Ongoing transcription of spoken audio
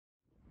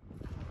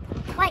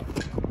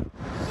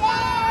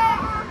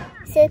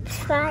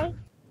subscribe.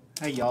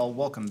 Hey y'all,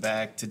 welcome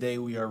back. Today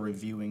we are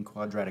reviewing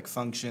quadratic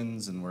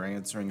functions and we're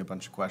answering a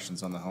bunch of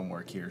questions on the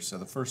homework here. So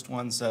the first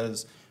one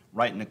says,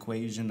 write an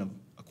equation of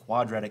a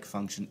quadratic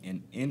function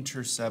in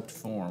intercept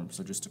form.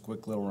 So just a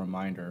quick little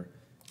reminder,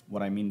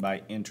 what I mean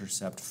by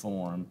intercept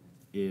form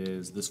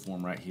is this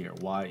form right here,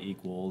 y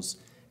equals,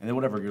 and then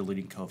whatever your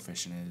leading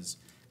coefficient is,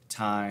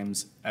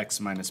 times x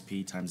minus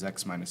p times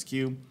x minus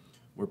q,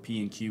 where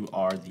p and q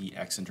are the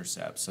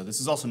x-intercepts. So this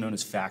is also known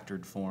as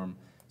factored form.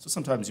 So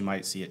sometimes you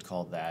might see it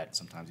called that,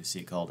 sometimes you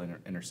see it called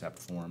intercept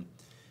form.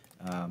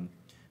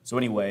 So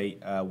anyway,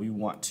 we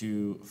want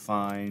to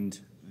find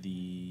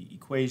the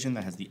equation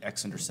that has the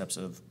x-intercepts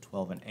of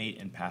 12 and 8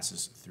 and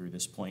passes through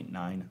this point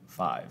 9,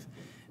 5.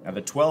 Now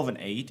the 12 and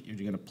 8, you're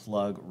going to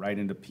plug right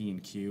into p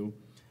and q,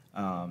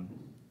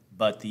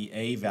 but the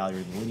a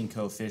value, the leading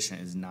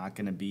coefficient, is not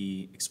going to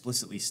be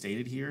explicitly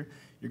stated here.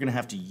 You're going to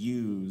have to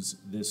use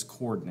this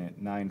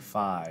coordinate, 9,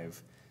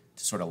 5,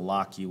 to sort of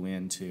lock you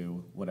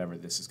into whatever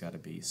this has got to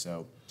be.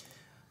 So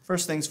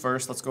first things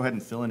first, let's go ahead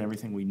and fill in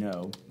everything we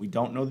know. We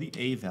don't know the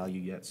a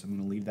value yet, so I'm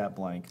going to leave that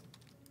blank.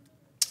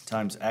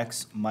 Times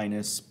x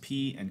minus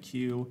p and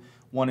q.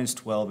 One is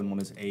 12 and one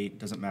is 8.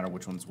 Doesn't matter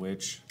which one's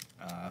which.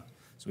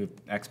 So we have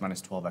x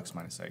minus 12, x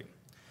minus 8.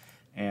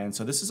 And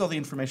so this is all the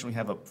information we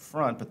have up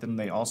front, but then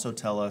they also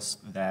tell us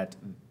that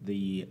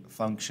the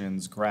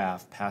function's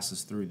graph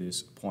passes through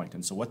this point.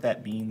 And so what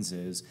that means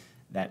is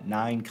that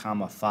 9,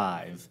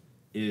 5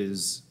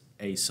 is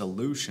a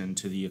solution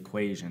to the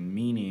equation,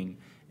 meaning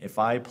if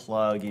I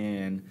plug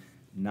in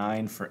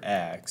 9 for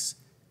x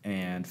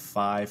and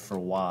 5 for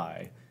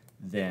y,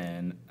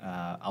 then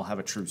I'll have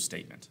a true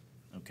statement.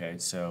 Okay,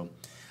 so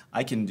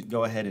I can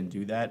go ahead and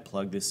do that,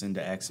 plug this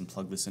into x and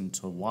plug this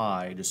into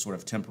y just sort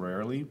of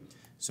temporarily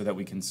so that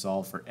we can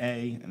solve for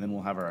a, and then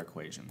we'll have our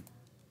equation.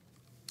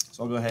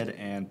 So I'll go ahead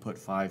and put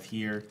 5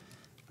 here,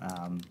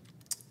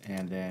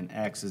 and then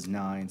x is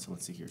 9, so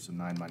let's see here, so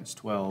 9 minus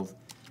 12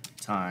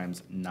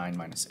 times 9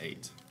 minus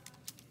 8.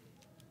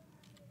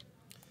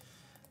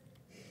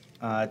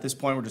 At this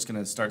point, we're just going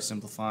to start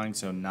simplifying.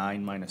 So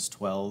 9 minus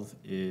 12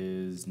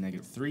 is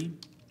negative 3,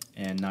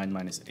 and 9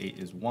 minus 8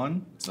 is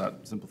 1. So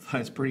that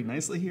simplifies pretty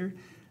nicely here.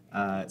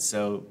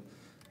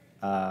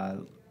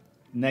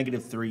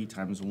 Negative 3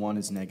 times 1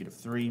 is negative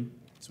 3.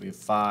 So we have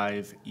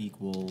 5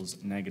 equals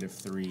negative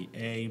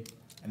 3a.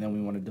 And then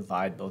we want to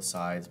divide both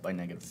sides by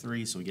negative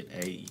 3. So we get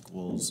a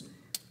equals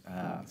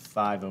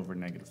 5 over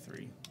negative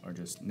 3, or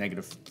just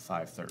negative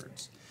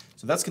 5/3.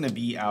 So that's going to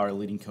be our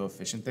leading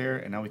coefficient there,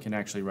 and now we can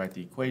actually write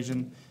the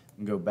equation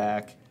and go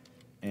back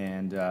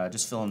and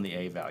just fill in the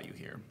a value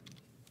here.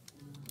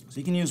 So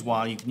you can use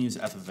y, you can use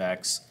f of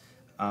x.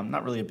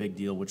 Not really a big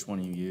deal which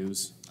one you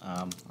use.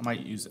 I might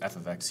use f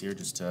of x here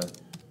just to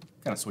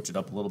kind of switch it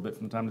up a little bit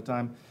from time to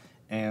time.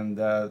 And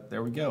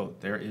there we go.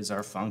 There is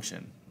our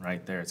function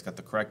right there. It's got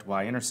the correct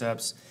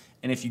y-intercepts,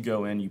 and if you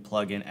go in, you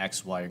plug in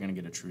x, y, you're going to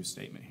get a true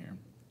statement here.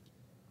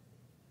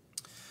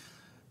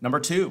 Number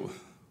 2,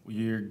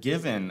 you're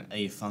given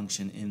a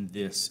function in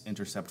this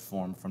intercept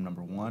form from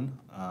number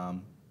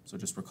 1. So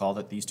just recall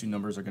that these two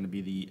numbers are going to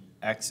be the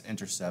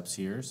x-intercepts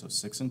here. So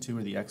 6 and 2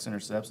 are the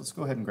x-intercepts. Let's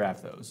go ahead and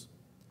graph those.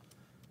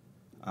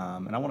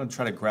 And I want to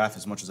try to graph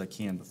as much as I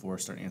can before I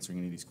start answering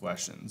any of these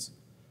questions.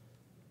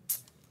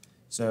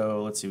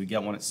 So let's see, we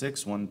got one at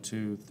 6, 1,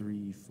 2,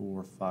 3,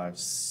 4, 5,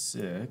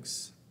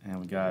 6. And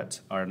we got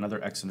our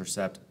another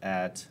x-intercept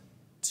at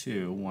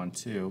 2, 1,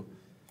 2.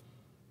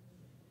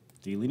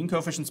 The leading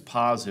coefficient's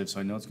positive,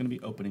 so I know it's going to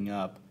be opening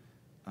up.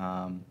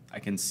 I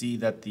can see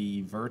that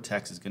the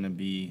vertex is going to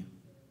be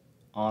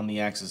on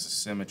the axis of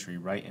symmetry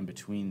right in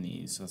between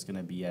these, so it's going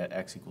to be at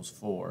x equals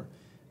 4.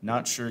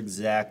 Not sure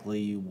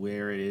exactly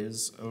where it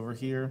is over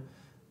here,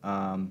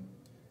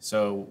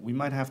 so we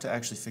might have to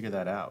actually figure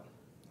that out.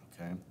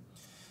 Okay,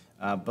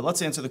 but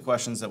let's answer the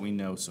questions that we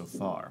know so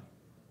far.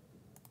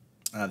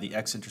 The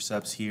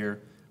x-intercepts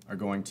here are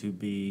going to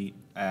be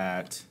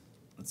at,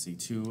 let's see,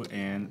 2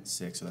 and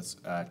 6, so that's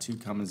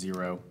 2,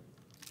 0,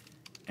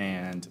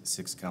 and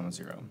 6,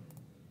 0.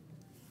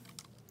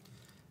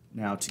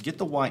 Now, to get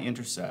the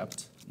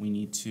y-intercept, we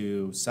need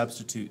to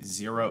substitute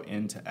 0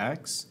 into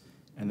x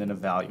and then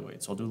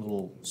evaluate. So I'll do a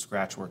little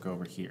scratch work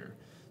over here.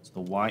 So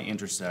the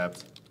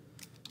y-intercept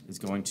is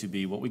going to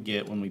be what we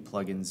get when we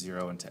plug in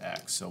 0 into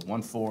x. So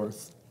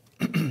 1/4,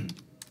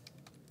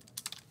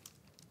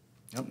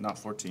 nope, not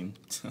 14,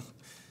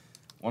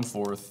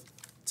 1/4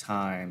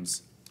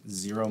 times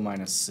 0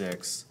 minus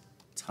 6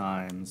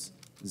 times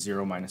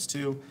 0 minus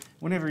 2.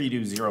 Whenever you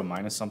do 0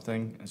 minus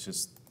something, it's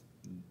just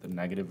the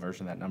negative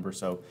version of that number.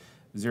 So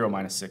 0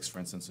 minus 6, for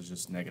instance, is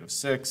just negative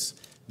 6.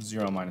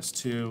 0 minus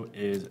 2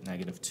 is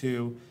negative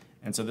 2.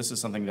 And so this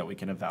is something that we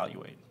can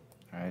evaluate.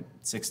 All right?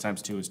 6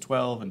 times 2 is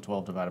 12, and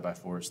 12 divided by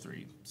 4 is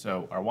 3.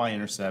 So our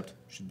y-intercept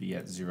should be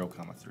at 0,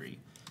 3.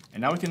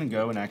 And now we can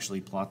go and actually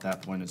plot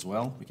that point as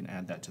well. We can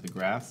add that to the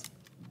graph.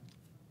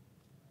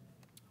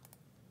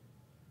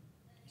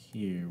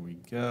 Here we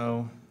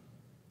go.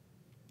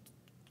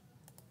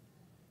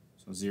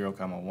 So 0,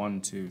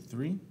 1, 2,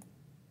 3.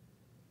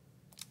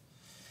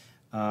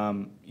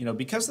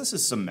 Because this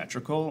is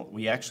symmetrical,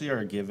 we actually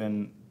are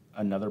given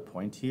another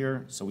point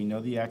here. So we know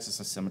the axis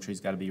of symmetry's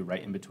got to be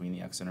right in between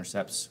the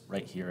x-intercepts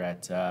right here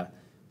at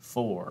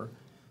 4.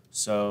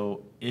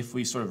 So if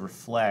we sort of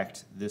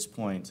reflect this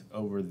point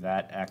over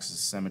that axis of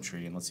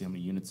symmetry, and let's see how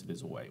many units it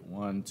is away.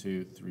 1,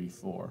 2, 3,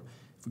 4.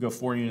 If we go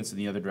 4 units in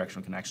the other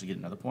direction, we can actually get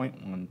another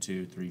point. 1,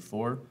 2, 3,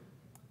 4.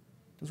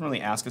 Doesn't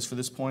really ask us for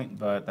this point,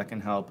 but that can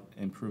help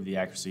improve the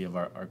accuracy of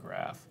our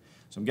graph.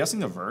 So I'm guessing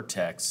the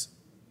vertex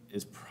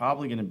is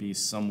probably going to be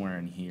somewhere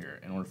in here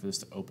in order for this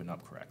to open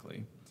up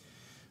correctly.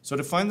 So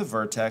to find the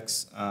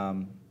vertex,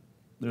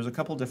 there's a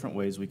couple different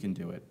ways we can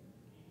do it.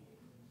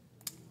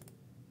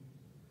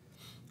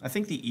 I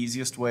think the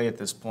easiest way at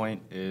this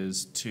point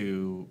is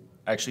to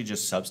actually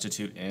just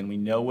substitute in. We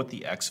know what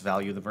the x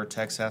value of the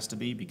vertex has to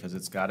be because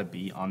it's got to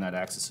be on that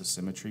axis of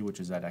symmetry, which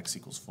is at x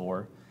equals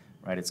 4,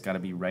 right? It's got to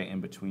be right in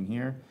between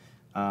here.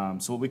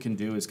 So what we can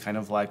do is kind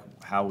of like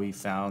how we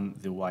found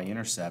the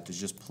y-intercept, is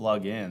just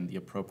plug in the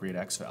appropriate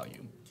x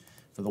value.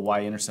 For the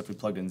y-intercept, we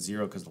plugged in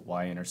 0 because the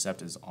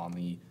y-intercept is on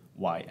the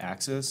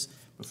y-axis.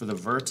 But for the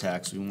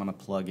vertex, we want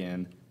to plug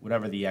in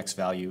whatever the x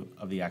value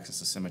of the axis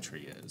of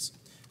symmetry is.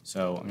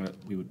 So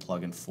we would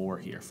plug in 4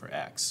 here for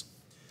x.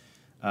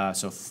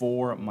 So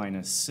 4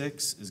 minus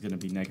 6 is going to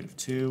be negative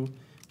 2.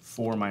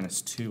 4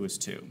 minus 2 is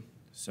 2.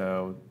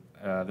 So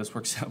this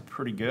works out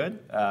pretty good.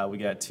 We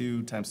got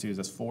 2 times 2 is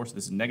that's 4. So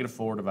this is negative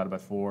 4 divided by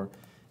 4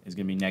 is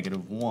going to be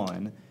negative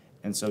 1.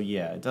 And so,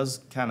 yeah, it does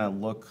kind of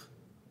look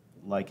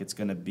like it's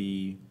going to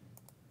be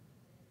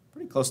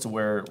pretty close to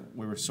where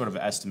we were sort of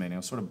estimating. I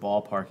was sort of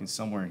ballparking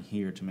somewhere in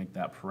here to make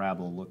that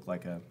parabola look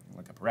like a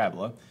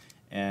parabola.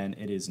 And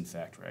it is, in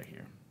fact, right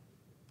here.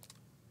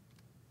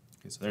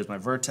 Okay, so there's my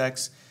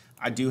vertex.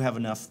 I do have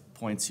enough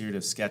points here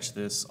to sketch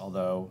this,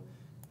 although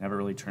it never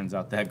really turns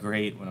out that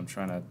great when I'm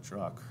trying to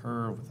draw a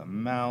curve with a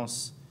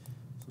mouse.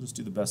 So I'll just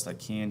do the best I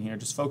can here.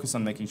 Just focus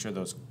on making sure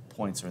those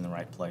points are in the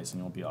right place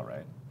and you'll be all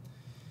right.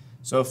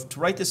 So to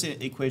write this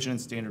equation in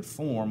standard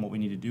form, what we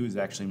need to do is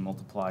actually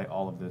multiply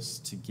all of this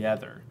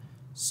together.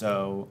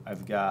 So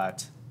I've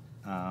got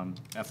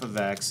f of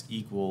x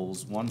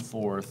equals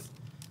 1/4.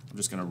 I'm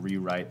just going to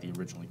rewrite the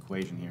original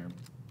equation here.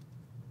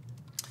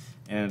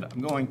 And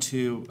I'm going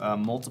to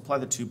multiply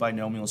the two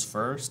binomials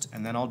first,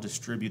 and then I'll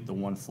distribute the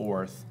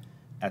 1/4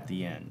 at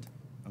the end.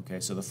 Okay,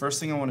 so the first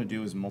thing I want to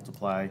do is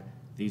multiply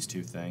these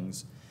two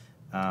things.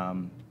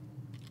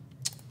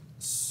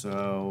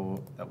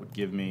 So that would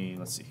give me,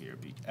 let's see here,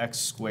 it'd be x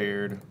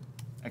squared.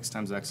 X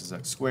times x is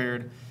x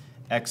squared.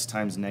 X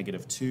times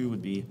negative 2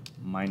 would be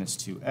minus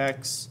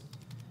 2x.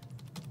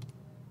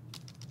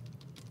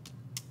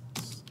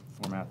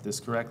 Format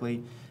this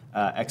correctly.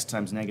 X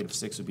times negative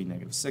 6 would be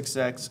negative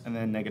 6x, and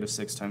then negative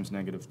 6 times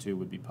negative 2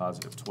 would be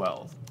positive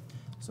 12.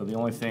 So the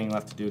only thing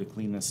left to do to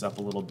clean this up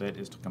a little bit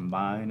is to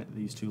combine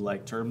these two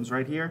like terms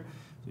right here.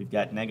 So we've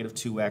got negative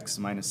 2x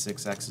minus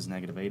 6x is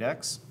negative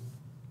 8x.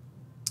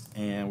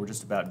 And we're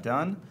just about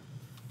done.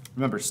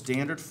 Remember,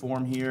 standard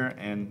form here,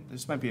 and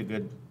this might be a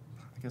good,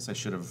 I guess I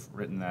should have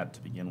written that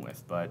to begin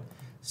with, but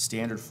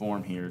standard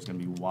form here is going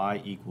to be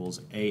y equals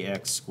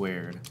ax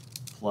squared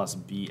plus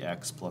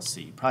bx plus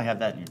c. You probably have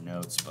that in your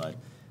notes, but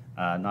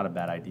not a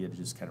bad idea to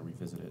just kind of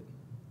revisit it.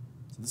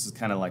 So this is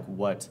kind of like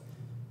what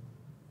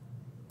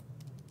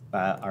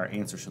our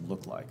answer should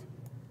look like.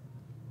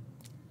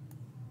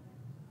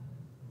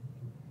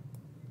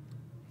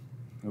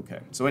 Okay,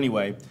 so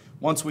anyway,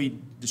 once we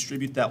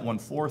distribute that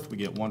 1/4, we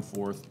get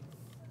 1/4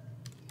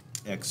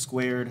 x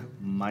squared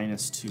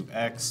minus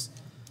 2x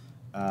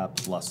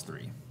plus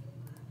 3.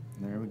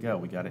 And there we go,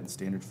 we got it in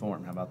standard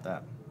form. How about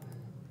that?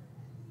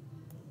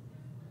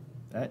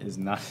 That is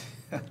not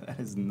that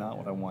is not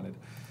what I wanted.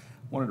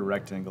 I wanted a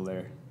rectangle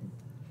there.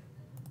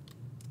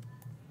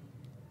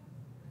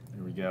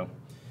 There we go.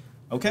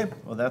 Okay,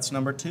 well that's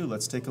number 2.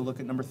 Let's take a look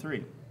at number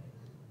 3.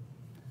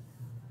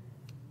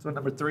 So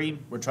number 3,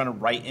 we're trying to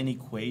write an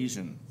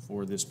equation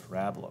for this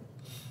parabola.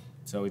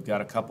 So we've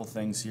got a couple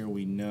things here.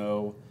 We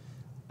know,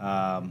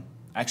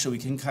 actually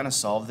we can kind of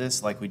solve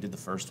this like we did the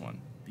first one,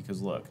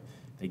 because look,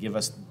 they give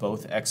us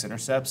both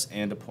x-intercepts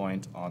and a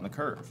point on the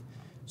curve.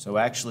 So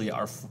actually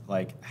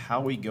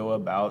how we go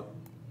about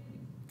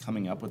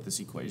coming up with this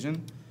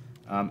equation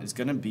is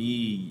going to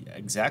be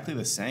exactly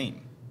the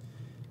same.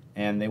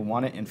 And they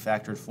want it in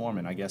factored form,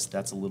 and I guess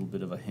that's a little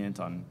bit of a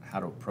hint on how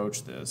to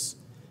approach this.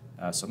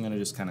 So I'm going to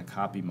just kind of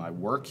copy my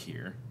work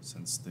here,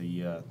 since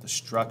the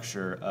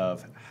structure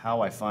of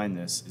how I find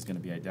this is going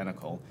to be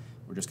identical.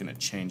 We're just going to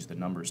change the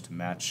numbers to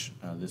match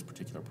this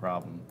particular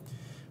problem.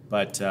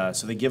 But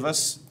so they give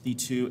us the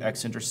two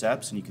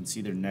x-intercepts, and you can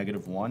see they're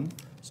negative 1,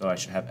 so I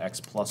should have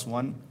x plus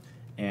 1,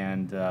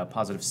 and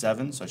positive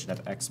 7, so I should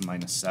have x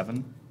minus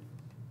 7.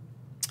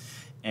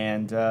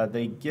 And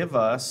they give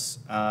us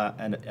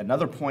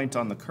another point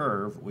on the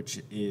curve,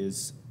 which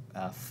is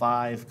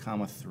 5,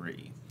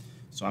 3.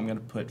 So I'm going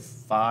to put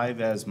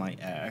 5 as my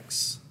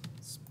x.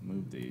 Let's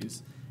move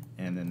these.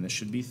 And then this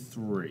should be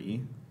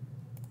 3.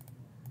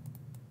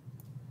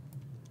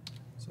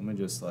 So let me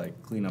just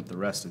clean up the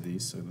rest of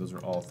these. So those are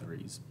all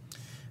 3s.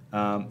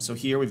 So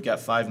here we've got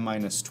 5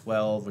 minus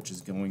 12, which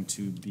is going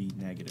to be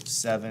negative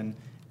 7,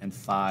 and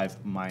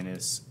 5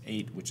 minus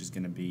 8, which is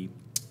going to be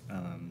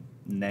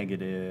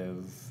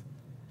negative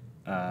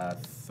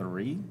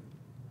 3.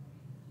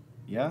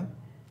 Yeah?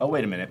 Oh,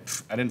 wait a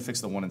minute. I didn't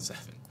fix the 1 and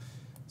 7.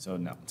 So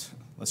no.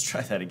 Let's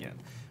try that again.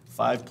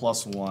 5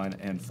 plus 1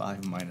 and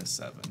 5 minus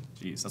 7.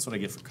 Geez, that's what I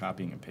get for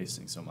copying and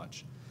pasting so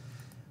much.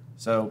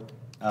 So,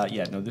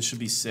 yeah, no, this should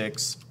be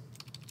 6.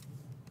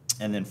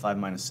 And then 5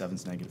 minus 7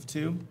 is negative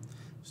 2.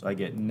 So I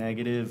get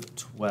negative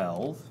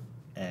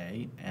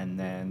 12a. And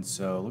then,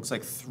 so it looks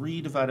like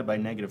 3 divided by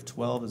negative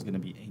 12 is going to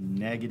be a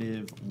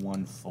negative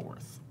 1/4.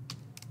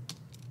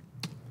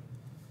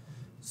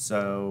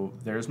 So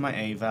there's my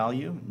a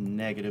value,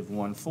 negative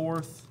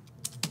 1/4.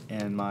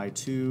 And my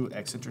two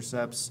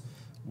x-intercepts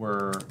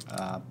were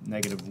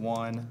negative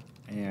 1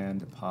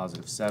 and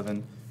positive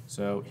 7.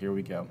 So here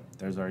we go.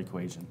 There's our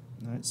equation.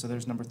 All right, so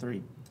there's number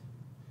 3.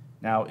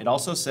 Now, it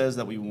also says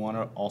that we want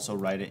to also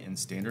write it in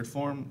standard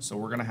form, so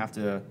we're going to have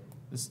to,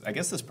 I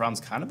guess this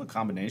problem's kind of a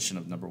combination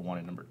of number 1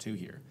 and number 2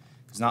 here,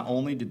 because not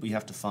only did we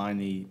have to find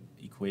the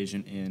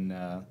equation in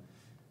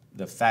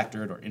the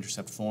factored or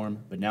intercept form,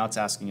 but now it's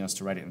asking us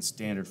to write it in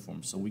standard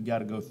form, so we got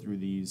to go through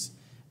these.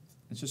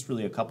 It's just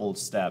really a couple of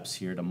steps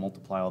here to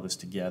multiply all this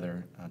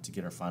together to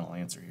get our final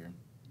answer here.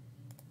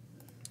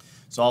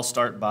 So I'll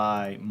start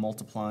by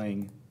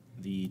multiplying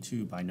the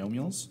two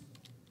binomials.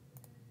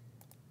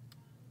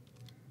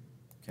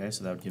 Okay,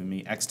 so that would give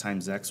me x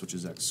times x, which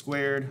is x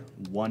squared.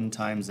 1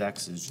 times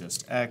x is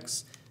just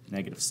x.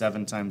 Negative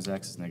 7 times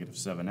x is negative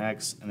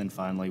 7x. And then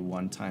finally,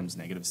 1 times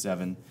negative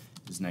 7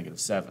 is negative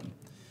 7.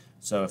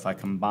 So if I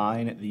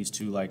combine these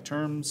two like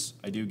terms,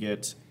 I do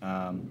get,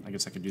 I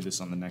guess I could do this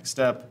on the next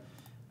step.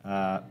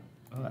 Oh,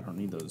 I don't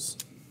need those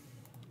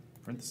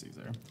parentheses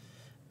there.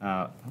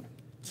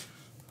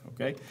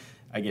 Okay,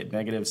 I get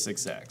negative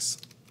 6x.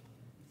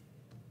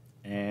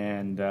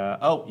 And,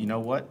 oh, you know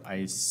what?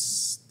 I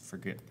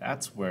forget,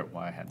 that's why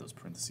I had those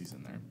parentheses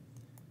in there.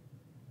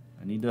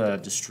 I need to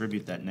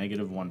distribute that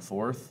negative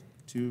 1/4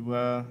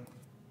 to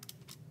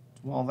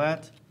all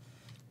that.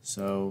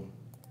 So,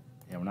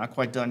 yeah, we're not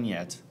quite done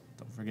yet.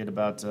 Don't forget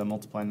about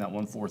multiplying that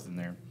 1/4 in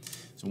there.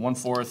 So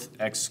 1/4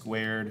 x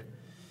squared.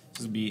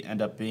 This would be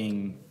end up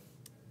being.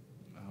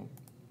 Oh,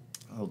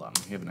 hold on,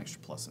 we have an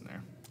extra plus in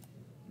there.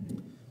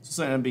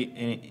 So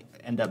this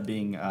end up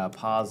being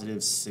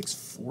positive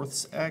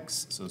 6/4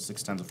 x. So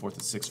 6 times a fourth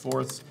is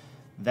 6/4.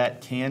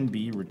 That can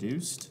be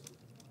reduced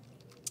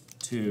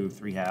to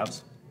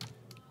 3/2.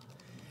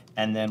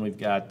 And then we've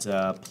got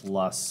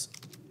plus,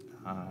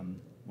 what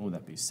would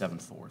that be,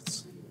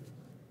 7/4.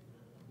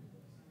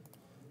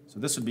 So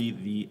this would be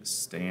the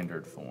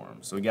standard form.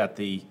 So we got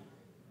the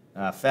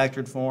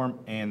factored form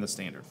and the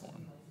standard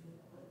form.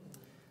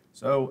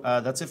 So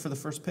that's it for the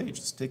first page.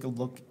 Let's take a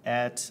look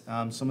at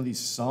some of these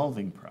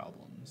solving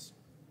problems.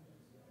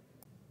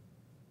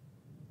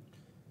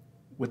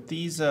 With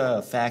these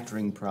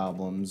factoring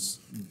problems,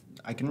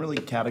 I can really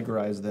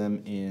categorize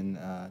them in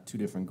two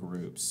different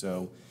groups.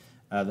 So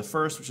the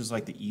first, which is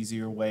like the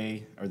easier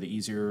way, or the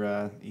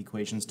easier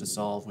equations to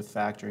solve with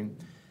factoring,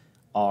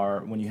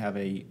 are when you have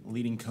a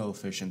leading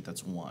coefficient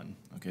that's 1.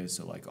 Okay,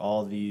 so like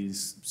all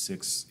these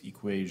 6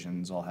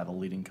 equations all have a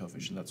leading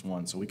coefficient that's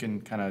 1. So we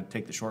can kind of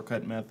take the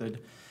shortcut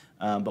method.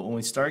 But when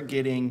we start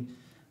getting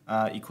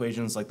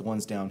equations like the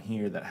ones down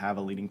here that have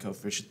a leading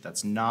coefficient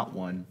that's not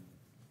 1,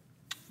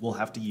 we'll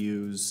have to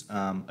use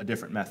a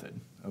different method,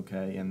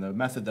 okay? And the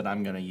method that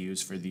I'm going to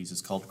use for these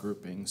is called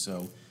grouping.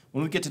 So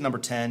when we get to number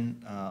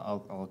 10,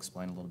 I'll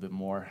explain a little bit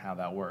more how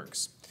that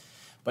works.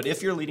 But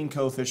if your leading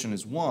coefficient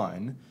is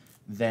 1,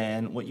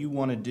 then what you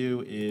want to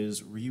do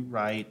is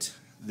rewrite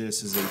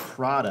this as a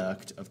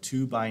product of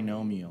two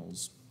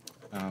binomials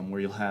where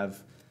you'll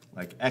have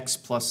like x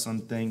plus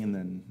something and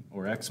then,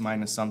 or x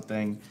minus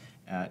something.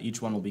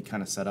 Each one will be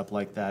kind of set up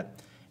like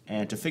that.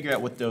 And to figure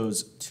out what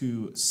those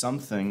two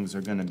somethings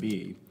are going to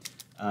be,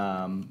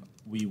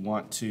 we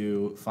want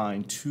to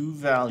find two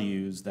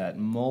values that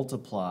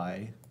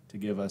multiply to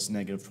give us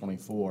negative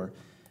 24,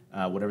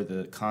 whatever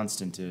the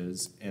constant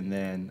is, and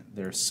then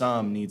their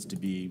sum needs to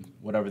be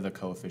whatever the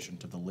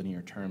coefficient of the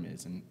linear term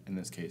is, in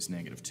this case,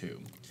 negative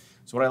 2.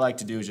 So what I like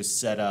to do is just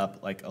set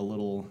up like a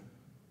little,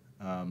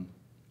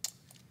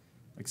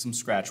 like some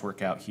scratch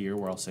work out here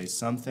where I'll say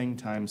something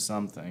times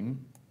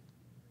something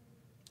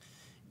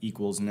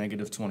equals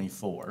negative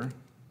 24,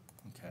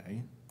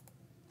 okay.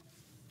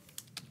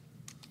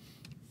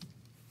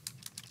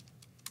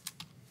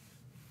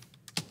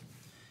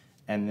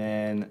 And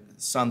then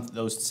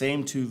those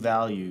same two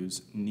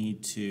values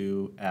need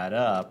to add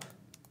up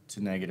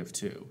to negative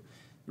 2.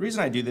 The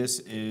reason I do this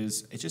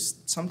is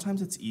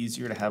sometimes it's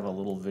easier to have a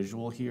little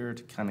visual here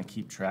to kind of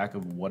keep track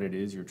of what it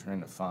is you're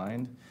trying to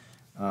find.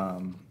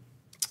 And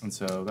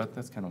so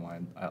that's kind of why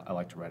I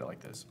like to write it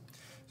like this.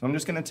 So I'm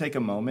just going to take a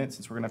moment,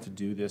 since we're going to have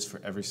to do this for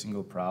every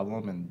single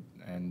problem,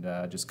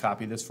 and just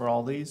copy this for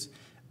all these.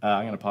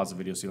 I'm going to pause the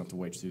video so you don't have to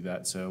wait through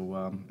that.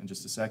 So in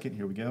just a second,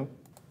 here we go.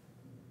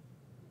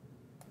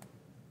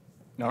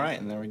 All right,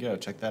 and there we go.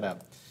 Check that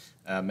out.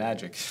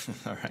 Magic.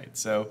 All right,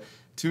 so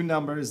two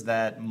numbers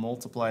that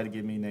multiply to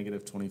give me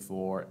negative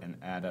 24 and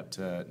add up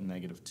to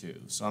negative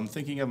 2. So I'm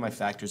thinking of my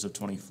factors of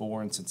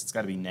 24, and since it's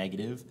got to be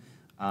negative,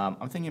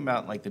 I'm thinking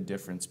about like the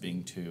difference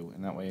being 2,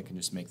 and that way I can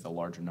just make the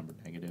larger number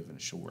negative and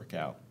it should work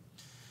out.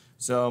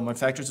 So my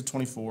factors of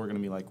 24 are going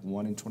to be like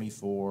 1 and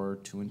 24,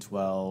 2 and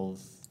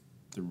 12,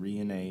 3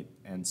 and 8,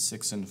 and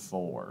 6 and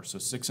 4. So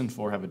 6 and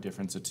 4 have a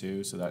difference of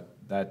 2, so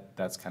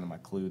that's kind of my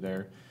clue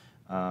there.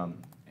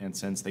 And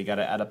since they got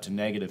to add up to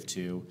negative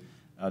 2,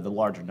 the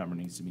larger number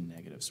needs to be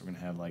negative. So we're going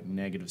to have like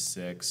negative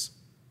 6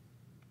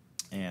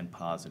 and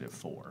positive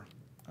 4,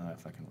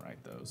 if I can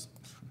write those.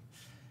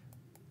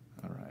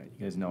 All right,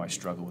 you guys know I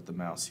struggle with the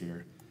mouse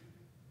here.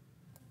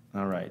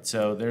 All right,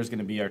 so there's going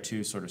to be our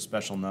two sort of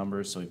special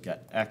numbers. So we've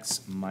got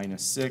x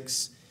minus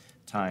 6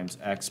 times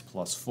x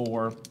plus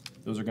 4.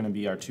 Those are going to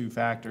be our two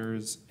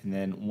factors. And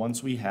then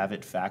once we have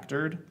it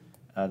factored,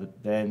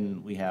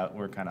 then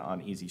we're kind of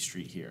on easy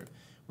street here.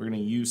 We're going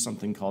to use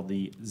something called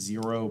the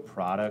zero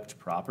product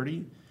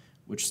property,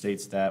 which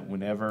states that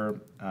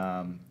whenever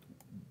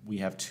we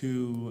have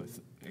two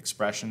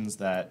expressions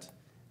that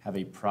have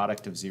a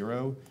product of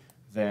 0,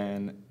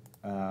 then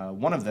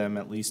one of them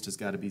at least has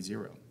got to be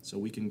 0. So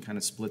we can kind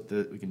of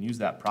we can use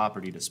that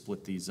property to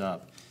split these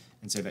up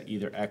and say that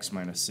either x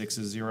minus 6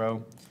 is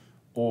 0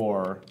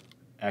 or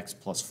x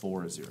plus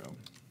 4 is 0.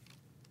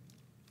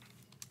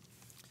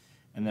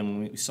 And then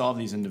when we solve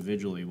these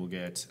individually, we'll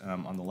get,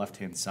 on the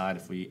left-hand side,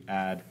 if we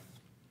add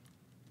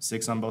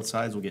 6 on both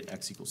sides, we'll get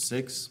x equals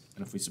 6.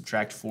 And if we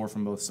subtract 4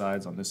 from both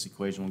sides on this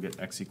equation, we'll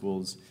get x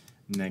equals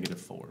negative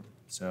 4.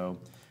 So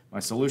my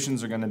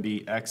solutions are going to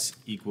be x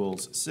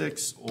equals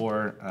 6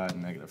 or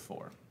negative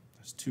 4.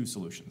 There's two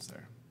solutions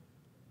there.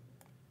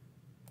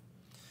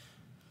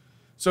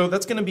 So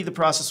that's going to be the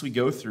process we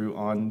go through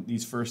on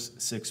these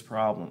first 6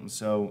 problems.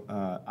 So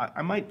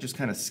I might just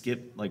kind of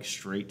skip like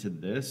straight to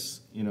this.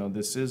 You know,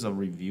 this is a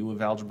review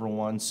of Algebra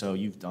 1, so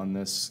you've done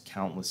this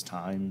countless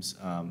times.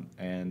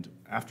 And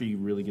after you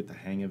really get the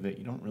hang of it,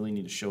 you don't really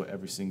need to show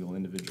every single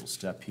individual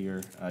step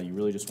here. You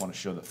really just want to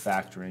show the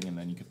factoring, and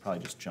then you could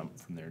probably just jump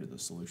from there to the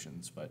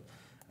solutions. But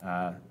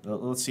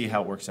let's see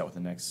how it works out with the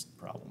next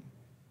problem.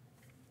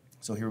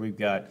 So here we've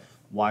got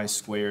y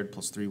squared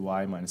plus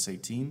 3y minus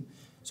 18.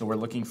 So we're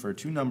looking for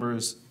two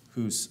numbers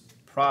whose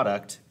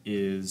product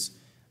is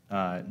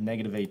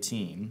negative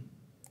 18,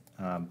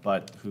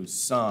 but whose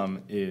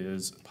sum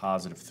is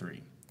positive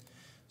 3.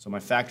 So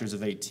my factors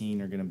of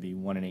 18 are going to be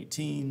 1 and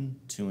 18,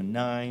 2 and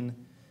 9,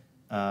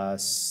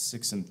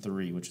 6 and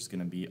 3, which is going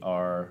to be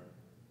our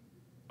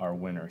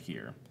winner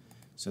here.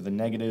 So the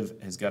negative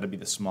has got to be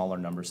the smaller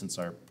number since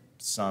our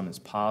sum is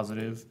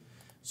positive.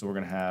 So we're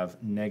going to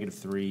have negative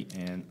 3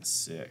 and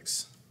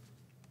 6.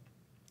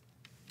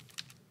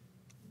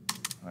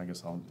 I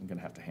guess I'm going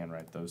to have to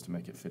handwrite those to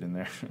make it fit in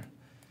there.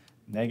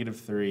 Negative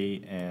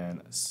 3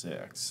 and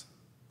 6.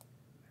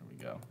 There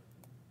we go.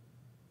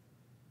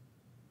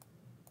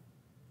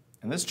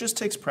 And this just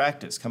takes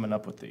practice coming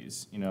up with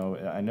these. You know,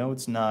 I know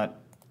it's not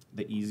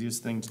the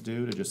easiest thing to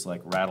do to just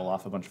like rattle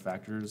off a bunch of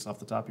factors off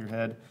the top of your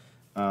head,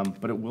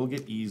 but it will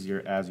get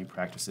easier as you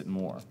practice it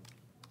more.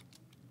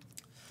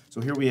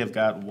 So here we have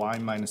got y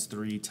minus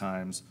 3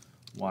 times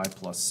y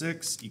plus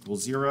 6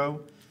 equals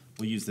 0.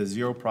 We'll use the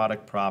zero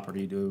product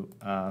property to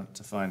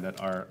find that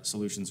our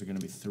solutions are going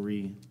to be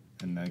 3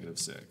 and negative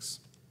 6.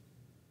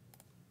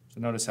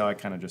 So notice how I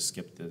kind of just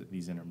skipped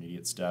these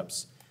intermediate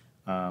steps.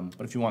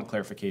 But if you want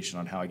clarification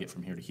on how I get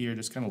from here to here,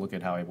 just kind of look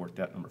at how I worked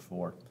out number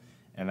 4,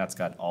 and that's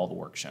got all the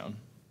work shown.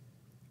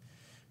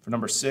 For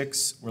number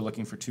 6, we're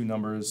looking for two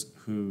numbers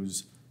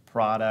whose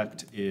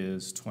product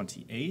is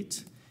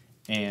 28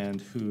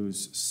 and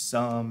whose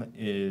sum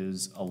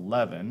is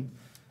 11.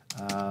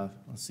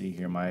 Let's see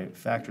here, my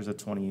factors of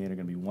 28 are going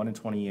to be 1 and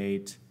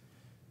 28,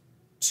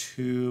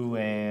 2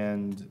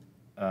 and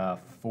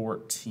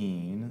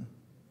 14.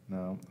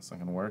 No, that's not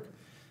going to work.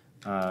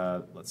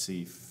 Let's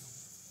see,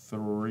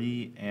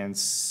 3 and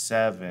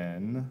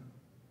 7.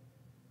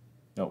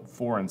 No,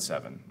 4 and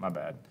 7, my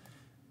bad.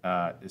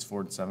 Is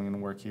 4 and 7 going to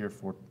work here?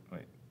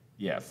 Wait,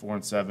 yeah, 4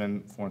 and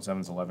 7. 4 and 7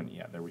 is 11.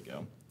 Yeah, there we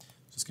go.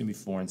 So it's going to be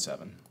 4 and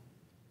 7.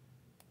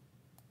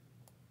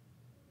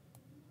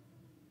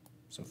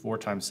 So 4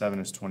 times 7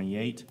 is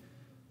 28.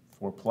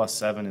 4 plus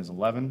 7 is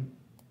 11.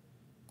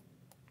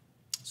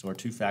 So our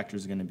two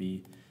factors are going to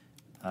be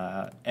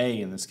a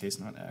in this case,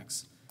 not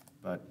x,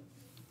 but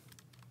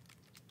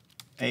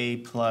a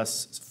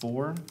plus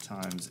 4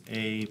 times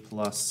a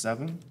plus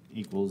 7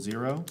 equals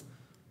 0.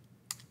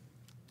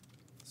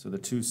 So the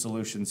two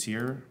solutions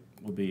here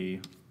will be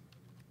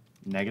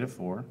negative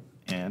 4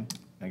 and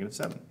negative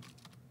 7.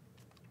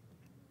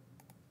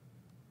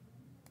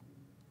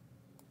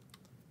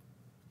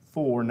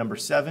 For number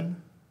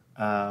 7,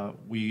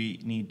 we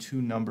need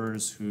two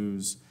numbers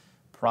whose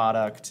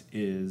product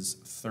is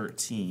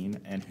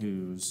 13 and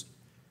whose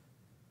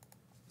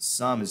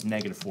sum is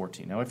negative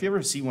 14. Now, if you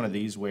ever see one of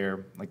these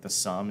where like the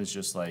sum is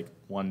just like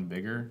one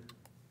bigger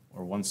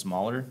or one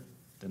smaller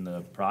than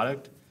the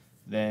product,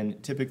 then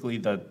typically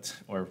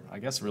or I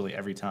guess really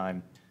every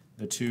time,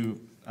 the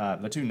two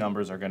the two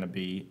numbers are going to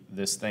be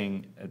this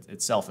thing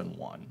itself in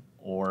 1,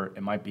 or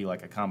it might be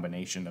like a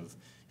combination of,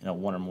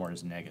 one or more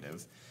is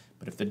negative.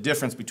 But if the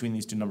difference between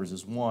these two numbers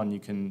is 1, you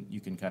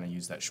can kind of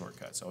use that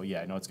shortcut. So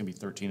yeah, I know it's going to be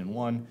 13 and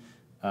 1,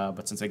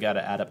 but since I got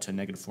to add up to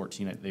negative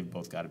 14, they've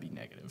both got to be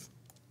negative.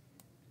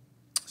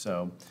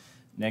 So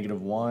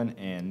negative 1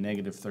 and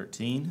negative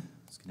 13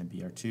 is going to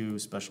be our two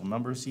special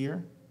numbers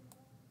here.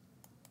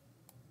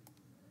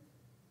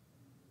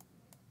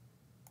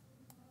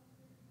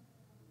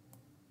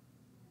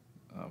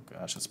 Oh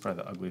gosh, that's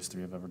probably the ugliest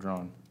 3 I've ever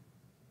drawn.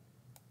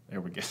 There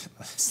we go.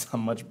 It's not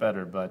much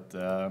better, but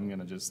I'm going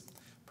to just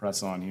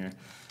press on here.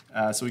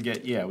 So we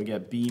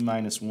get b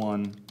minus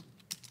 1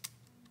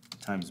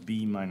 times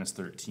b minus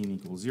 13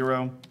 equals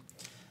 0.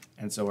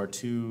 And so our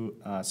two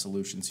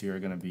solutions here are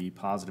going to be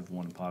positive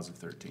 1 and positive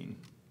 13.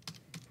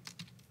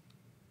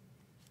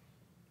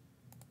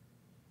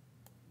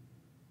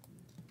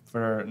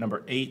 For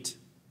number 8,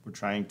 we're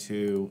trying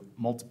to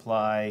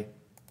multiply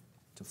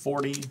to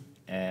 40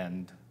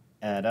 and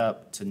add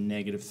up to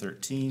negative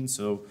 13.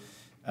 So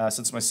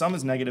since my sum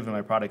is negative and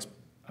my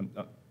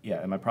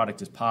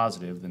product is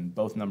positive, then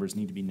both numbers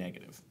need to be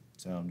negative.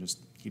 So just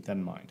keep that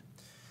in mind.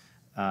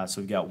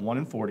 So we've got 1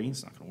 and 40.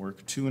 It's not going to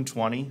work. 2 and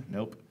 20.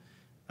 Nope.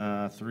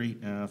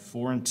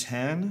 4 and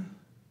 10.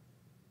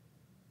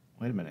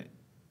 Wait a minute.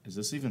 Is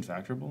this even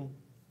factorable?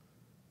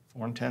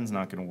 4 and 10 is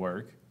not going to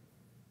work.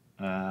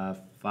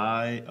 5.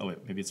 Oh wait,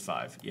 maybe it's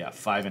 5. Yeah,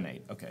 5 and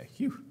 8. Okay.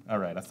 Phew. All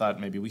right. I thought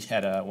maybe we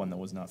had one that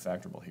was not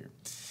factorable here.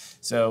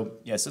 So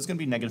yeah, so it's going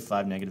to be negative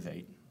 5, negative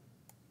 8.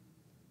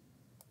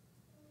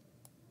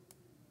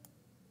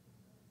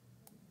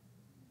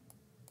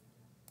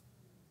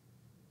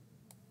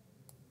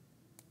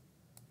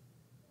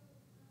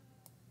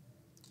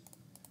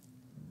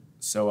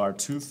 So our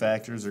two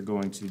factors are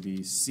going to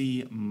be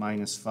c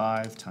minus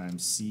 5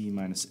 times c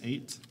minus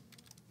 8.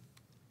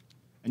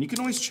 And you can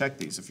always check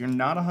these. If you're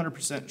not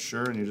 100%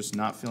 sure and you're just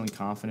not feeling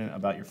confident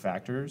about your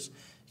factors,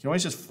 you can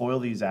always just FOIL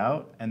these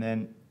out and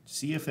then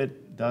see if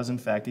it does in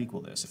fact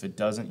equal this. If it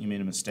doesn't, you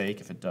made a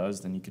mistake. If it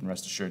does, then you can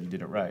rest assured you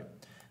did it right.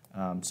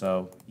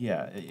 So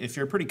yeah, if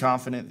you're pretty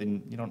confident,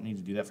 then you don't need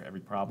to do that for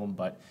every problem.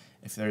 But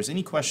if there's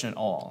any question at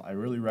all, I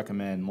really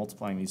recommend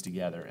multiplying these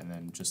together and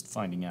then just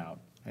finding out,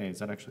 hey, is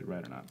that actually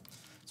right or not?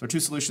 So our two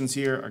solutions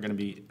here are going to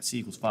be c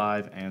equals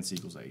 5 and c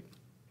equals 8.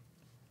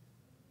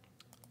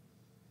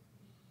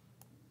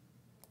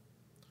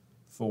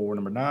 For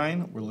number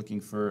 9, we're looking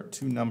for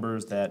two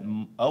numbers that,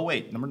 oh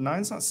wait, number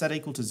 9 is not set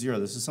equal to 0.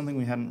 This is something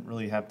we hadn't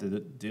really had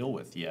to deal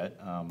with yet,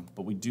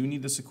 but we do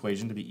need this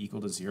equation to be equal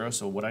to 0.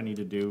 So what I need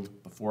to do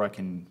before I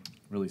can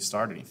really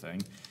start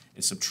anything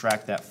is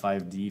subtract that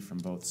 5d from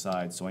both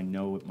sides so I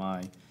know what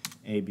my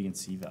a, b, and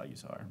c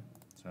values are.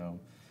 So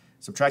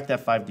subtract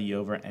that 5d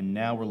over, and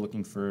now we're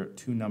looking for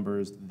two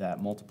numbers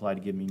that multiply to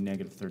give me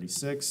negative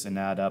 36 and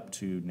add up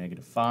to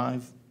negative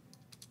 5.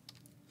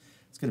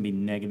 It's going to be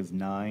negative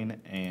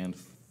 9 and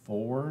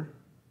 4,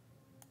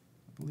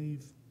 I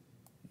believe.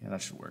 Yeah,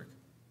 that should work.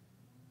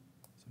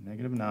 So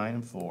negative 9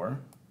 and 4.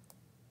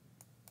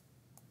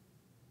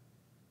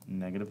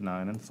 Negative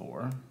 9 and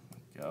 4. There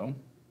we go.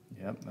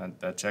 Yep,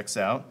 that checks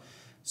out.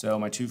 So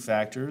my two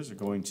factors are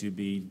going to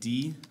be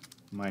d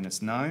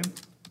minus 9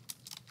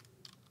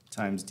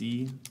 times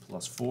d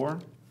plus 4.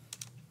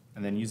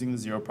 And then using the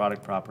zero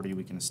product property,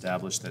 we can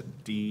establish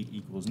that d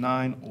equals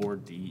 9 or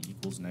d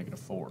equals negative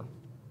 4.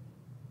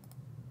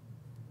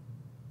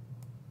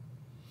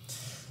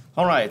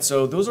 All right,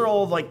 so those are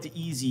all like the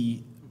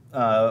easy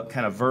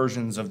kind of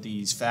versions of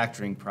these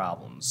factoring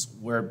problems.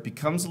 Where it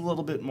becomes a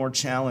little bit more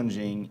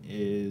challenging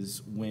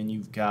is when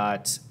you've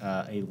got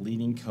a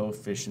leading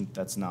coefficient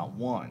that's not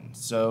 1.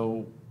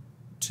 So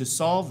to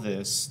solve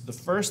this, the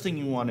first thing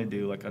you want to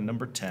do, like on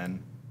number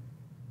 10,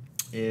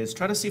 is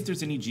try to see if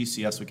there's any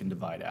GCFs we can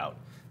divide out.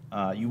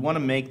 You want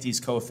to make these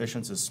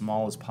coefficients as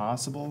small as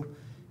possible.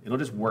 It'll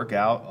just work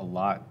out a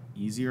lot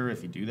easier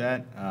if you do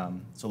that.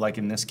 So like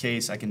in this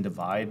case, I can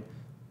divide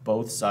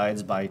both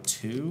sides by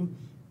 2,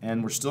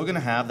 and we're still going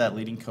to have that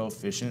leading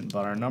coefficient,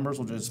 but our numbers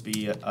will just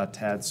be a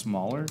tad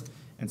smaller,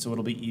 and so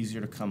it'll be easier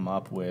to come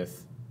up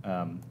with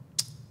the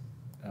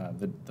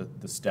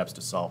steps to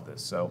solve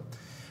this. So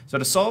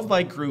to solve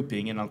by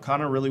grouping, and I'll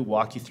kind of really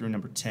walk you through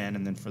number 10,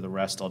 and then for the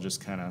rest I'll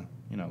just kind of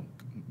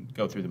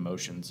go through the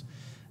motions.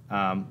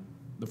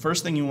 The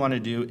first thing you want to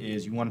do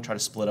is you want to try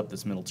to split up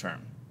this middle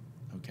term.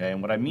 Okay,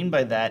 and what I mean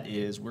by that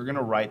is we're going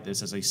to write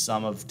this as a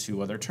sum of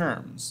two other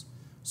terms.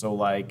 So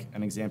like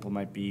an example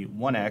might be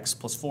 1x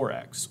plus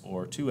 4x,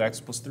 or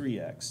 2x plus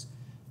 3x,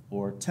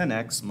 or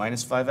 10x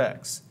minus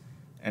 5x.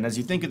 And as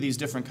you think of these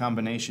different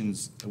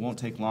combinations, it won't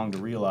take long to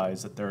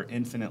realize that there are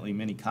infinitely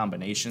many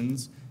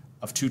combinations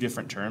of two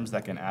different terms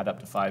that can add up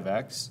to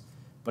 5x.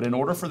 But in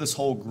order for this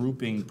whole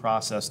grouping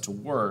process to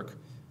work,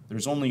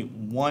 there's only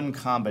one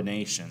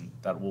combination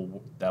that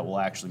will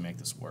actually make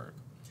this work.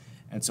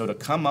 And so to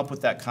come up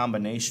with that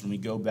combination, we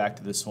go back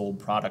to this whole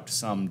product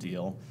sum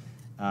deal.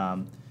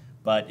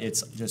 But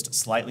it's just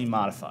slightly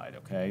modified,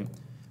 okay?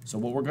 So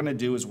what we're going to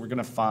do is we're going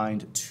to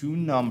find two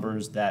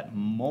numbers that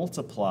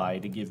multiply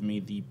to give me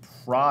the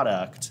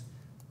product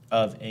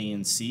of A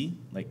and C,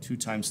 like 2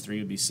 times 3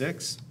 would be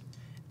 6,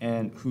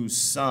 and whose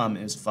sum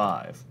is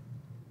 5.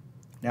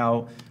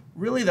 Now,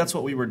 really that's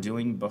what we were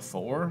doing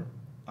before.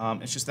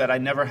 It's just that I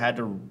never had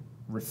to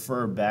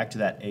refer back to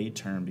that A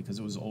term because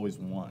it was always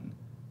 1,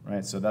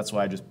 right? So that's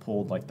why I just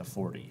pulled like the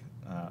 40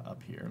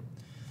 up here.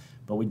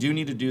 But we do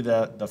need to do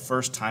the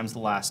first times the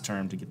last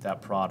term to get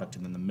that product,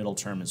 and then the middle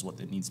term is what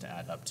it needs to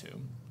add up to.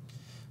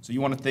 So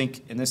you want to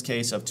think, in this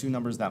case, of two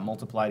numbers that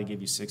multiply to give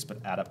you 6 but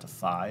add up to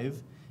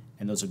 5,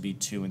 and those would be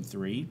 2 and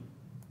 3.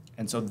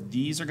 And so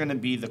these are going to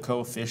be the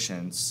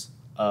coefficients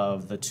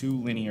of the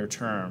two linear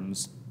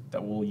terms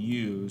that we'll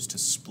use to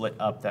split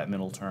up that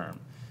middle term.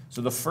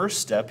 So the first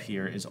step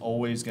here is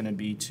always going to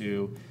be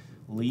to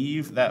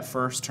leave that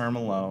first term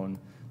alone,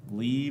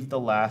 leave the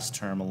last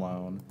term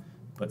alone,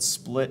 but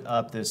split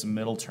up this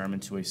middle term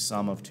into a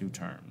sum of two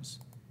terms.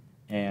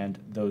 And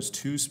those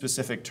two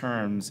specific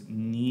terms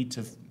need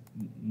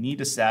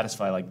to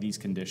satisfy like these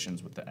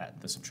conditions with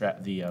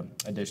the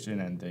addition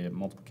and the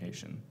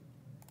multiplication.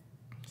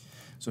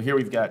 So here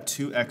we've got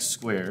 2x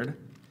squared,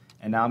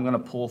 and now I'm going to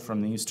pull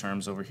from these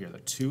terms over here, the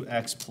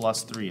 2x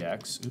plus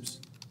 3x,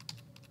 oops,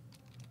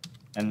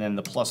 and then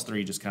the plus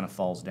 3 just kind of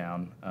falls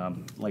down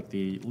like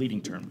the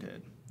leading term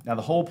did. Now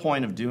the whole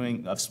point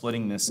of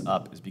splitting this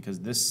up is because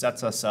this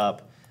sets us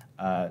up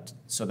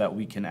so that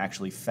we can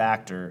actually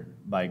factor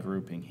by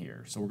grouping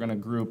here. So we're going to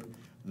group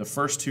the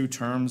first two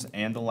terms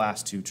and the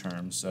last two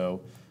terms.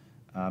 So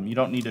you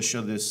don't need to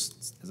show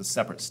this as a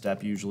separate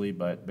step usually,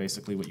 but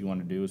basically what you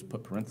want to do is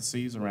put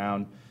parentheses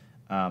around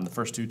the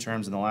first two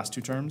terms and the last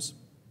two terms.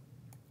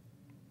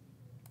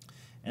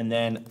 And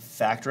then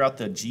factor out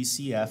the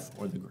GCF,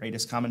 or the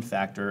greatest common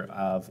factor,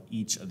 of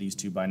each of these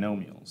two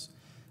binomials.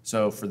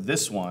 So for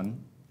this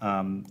one,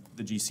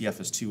 the GCF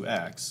is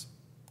 2x.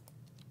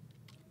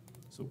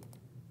 So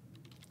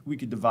we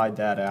could divide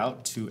that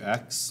out,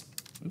 2x,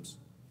 oops.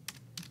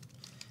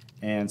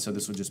 And so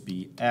this would just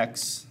be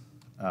x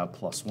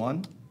plus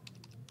 1.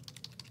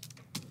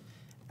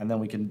 And then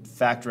we can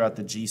factor out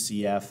the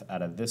GCF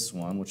out of this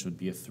one, which would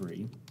be a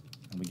 3.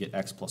 And we get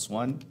x plus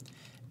 1.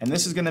 And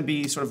this is going to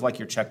be sort of like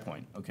your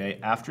checkpoint, okay?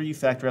 After you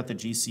factor out the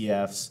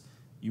GCFs,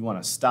 you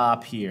want to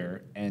stop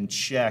here and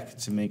check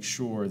to make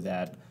sure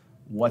that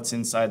what's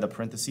inside the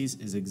parentheses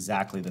is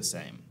exactly the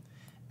same.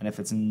 And if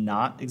it's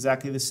not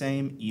exactly the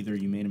same, either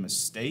you made a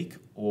mistake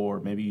or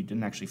maybe you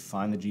didn't actually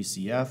find the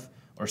GCF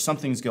or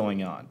something's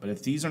going on. But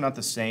if these are not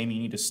the same, you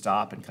need to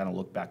stop and kind of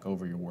look back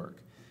over your work.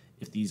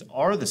 If these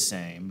are the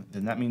same,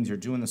 then that means you're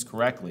doing this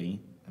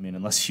correctly. I mean,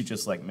 unless you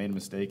just like made a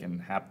mistake and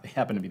they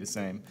happen to be the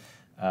same.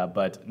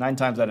 But 9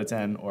 times out of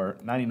 10 or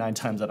 99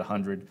 times out of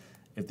 100,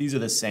 if these are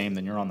the same,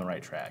 then you're on the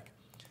right track.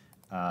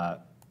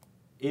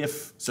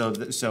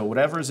 So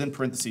whatever is in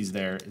parentheses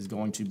there is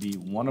going to be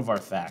one of our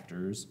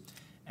factors,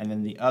 and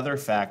then the other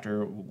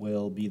factor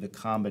will be the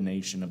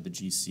combination of the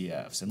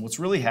GCFs. And what's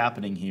really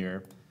happening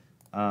here,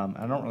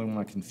 I don't really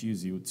want to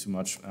confuse you too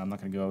much. I'm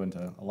not going to go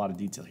into a lot of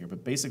detail here,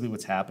 but basically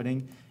what's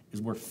happening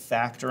is we're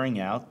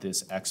factoring out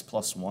this x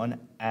plus 1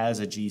 as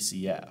a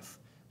GCF.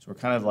 So we're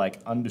kind of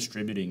like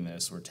undistributing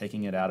this. We're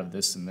taking it out of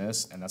this, and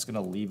that's going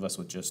to leave us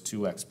with just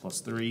 2x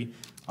plus 3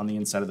 on the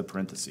inside of the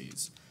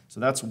parentheses. So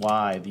that's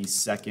why the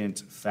second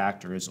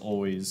factor is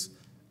always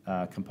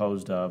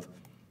composed of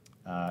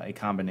a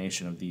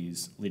combination of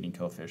these leading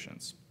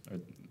coefficients, or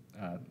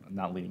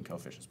not leading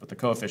coefficients, but the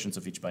coefficients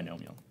of each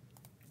binomial.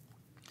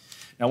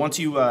 Now once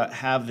you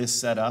have this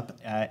set up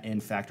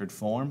in factored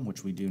form,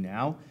 which we do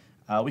now,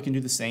 we can do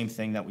the same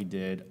thing that we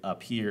did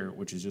up here,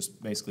 which is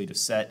just basically to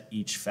set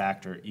each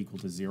factor equal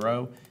to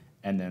 0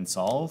 and then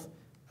solve.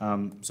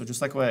 So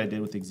just like what I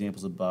did with the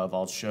examples above,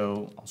 I'll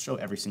show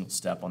every single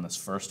step on this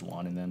first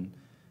one, and then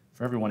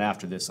for everyone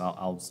after this,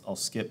 I'll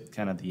skip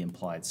kind of the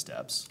implied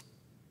steps.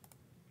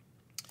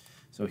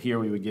 So here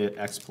we would get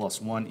x plus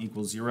 1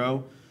 equals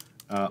 0,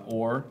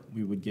 or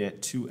we would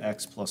get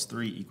 2x plus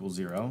 3 equals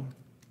 0.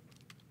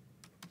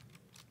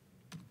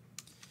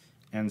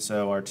 And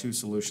so our two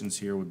solutions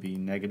here would be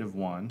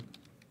 -1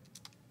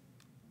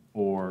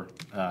 or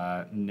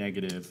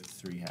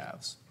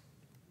 -3/2.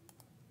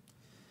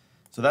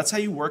 So that's how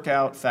you work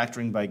out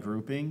factoring by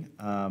grouping.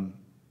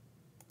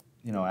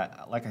 You know,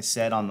 like I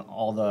said, on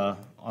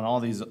all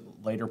these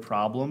later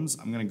problems,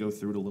 I'm going to go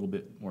through it a little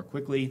bit more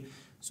quickly.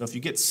 So if you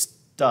get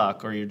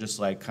stuck or you're just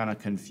like kind of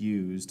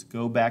confused,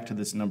 go back to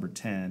this number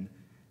 10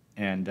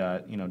 and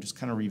you know, just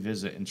kind of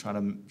revisit and try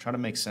to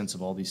make sense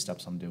of all these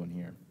steps I'm doing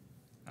here.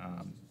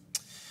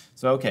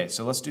 Okay,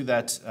 so let's do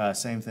that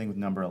same thing with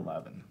number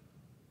 11.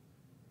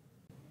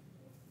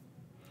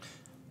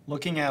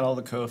 Looking at all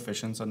the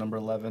coefficients on number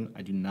 11,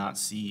 I do not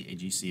see a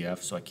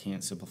GCF, so I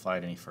can't simplify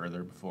it any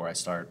further before I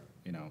start,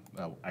 you know,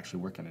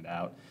 actually working it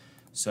out.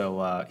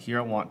 So here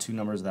I want two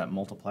numbers that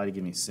multiply to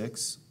give me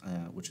 6,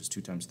 which is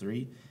 2 times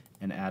 3,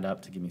 and add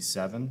up to give me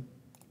 7.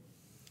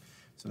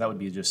 So that would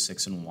be just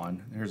 6 and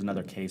 1. Here's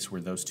another case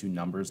where those two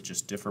numbers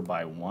just differ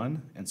by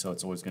 1, and so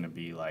it's always going to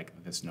be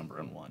like this number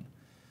and 1.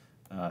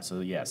 So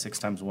yeah, 6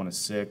 times 1 is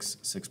 6,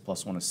 6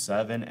 plus 1 is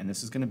 7, and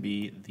this is going to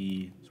be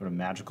the sort of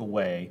magical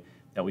way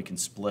that we can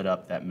split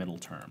up that middle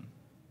term.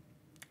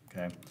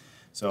 Okay,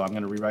 so I'm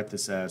going to rewrite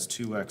this as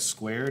 2x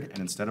squared, and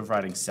instead of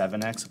writing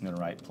 7x, I'm going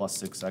to write plus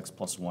 6x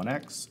plus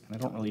 1x, and I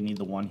don't really need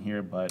the 1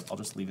 here, but I'll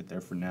just leave it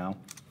there for now.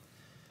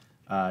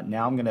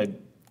 Now I'm going to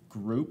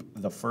group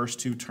the first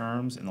two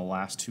terms and the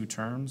last two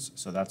terms,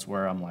 so that's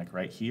where I'm like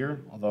right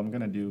here, although I'm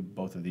going to do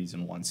both of these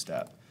in one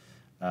step.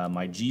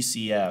 My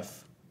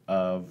GCF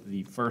of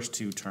the first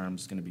two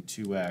terms is going to be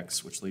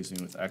 2x, which leaves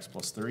me with x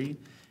plus 3,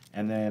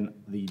 and then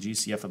the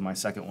GCF of my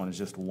second one is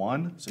just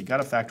 1, so you got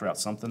to factor out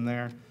something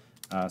there,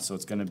 so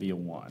it's going to be a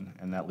 1,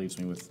 and that leaves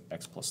me with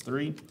x plus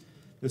 3.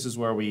 This is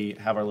where we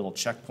have our little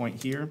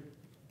checkpoint here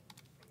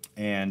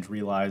and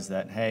realize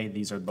that, hey,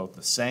 these are both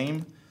the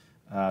same.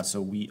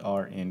 So we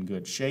are in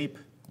good shape.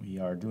 We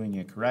are doing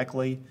it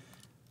correctly.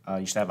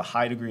 You should have a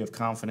high degree of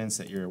confidence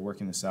that you're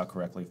working this out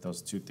correctly if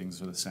those two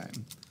things are the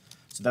same.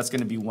 So that's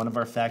going to be one of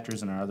our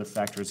factors, and our other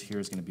factors here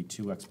is going to be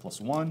 2x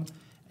plus 1.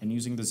 And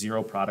using the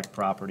zero product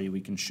property, we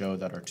can show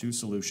that our two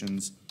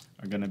solutions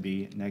are going to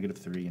be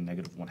 -3 and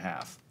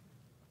 -1/2.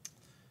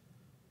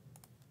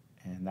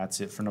 And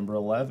that's it for number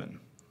 11.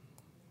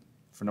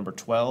 For number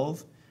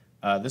 12,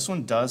 this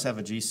one does have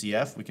a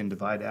GCF we can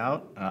divide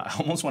out. I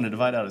almost want to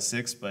divide out a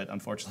 6, but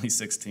unfortunately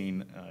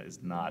 16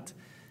 is not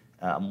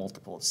a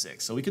multiple of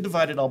 6. So we could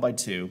divide it all by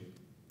 2.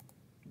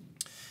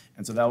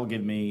 And so that will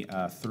give me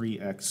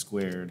 3x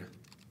squared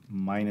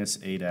minus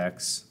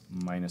 8x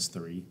minus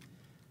 3.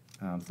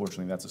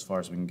 Unfortunately, that's as far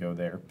as we can go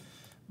there.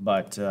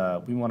 But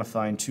we want to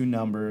find two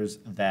numbers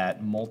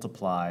that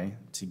multiply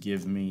to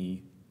give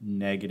me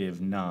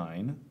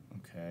 -9.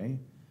 Okay.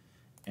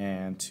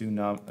 And two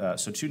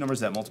numbers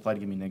that multiply to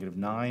give me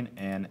 -9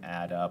 and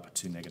add up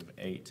to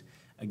 -8.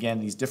 Again,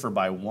 these differ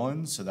by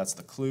 1, so that's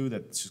the clue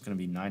that it's just going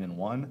to be 9 and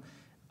 1.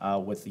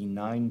 With the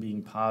 9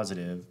 being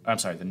positive, I'm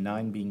sorry, the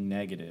 9 being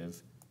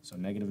negative, so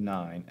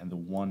 -9, and the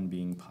 1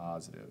 being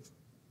positive.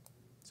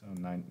 So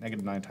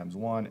 -9 times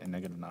 1 and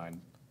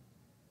 -9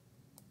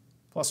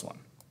 plus 1.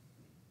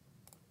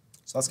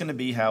 So that's going to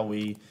be how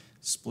we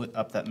split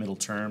up that middle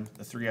term.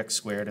 The 3x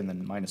squared and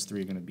then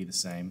 -3 are going to be the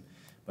same.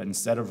 But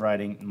instead of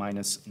writing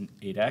minus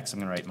 8x, I'm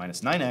going to write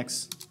minus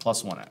 9x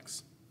plus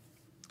 1x.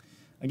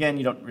 Again,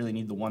 you don't really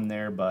need the 1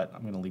 there, but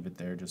I'm going to leave it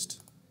there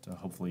just to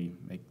hopefully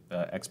make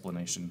the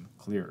explanation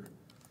clearer.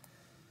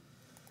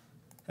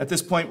 At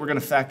this point, we're going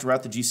to factor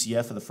out the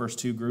GCF of the first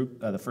two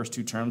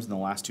terms and the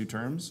last two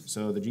terms.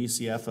 So the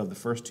GCF of the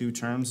first two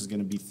terms is going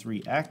to be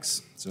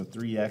 3x, so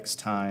 3x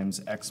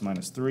times x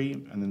minus 3,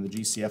 and then the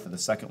GCF of the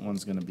second one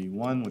is going to be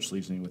 1, which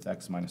leaves me with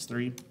x minus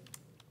 3.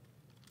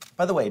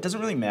 By the way, it doesn't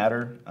really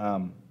matter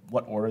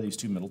what order these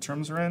two middle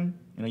terms are in.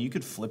 You know, you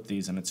could flip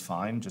these and it's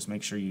fine. Just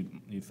make sure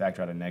you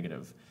factor out a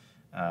negative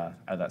out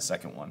of that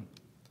second one.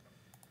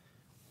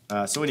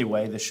 So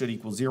anyway, this should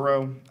equal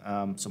 0.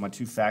 So my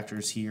two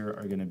factors here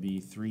are going to be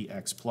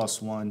 3x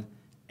plus 1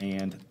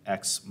 and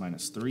x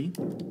minus 3.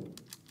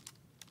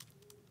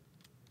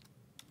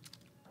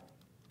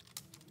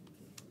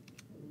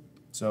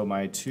 So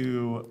my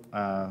two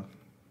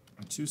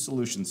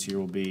solutions here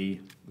will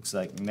be, looks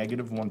like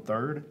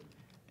 -1/3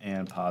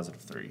 and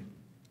 +3.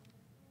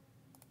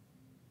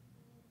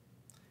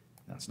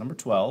 That's number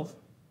 12.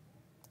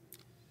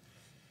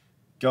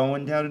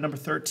 Going down to number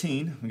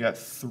 13, we got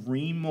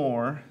 3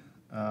 more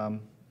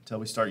until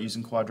we start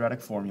using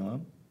quadratic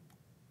formula.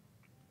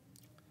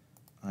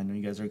 I know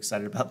you guys are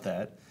excited about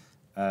that.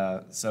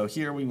 So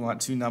here we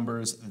want two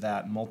numbers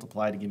that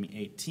multiply to give me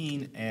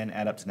 18 and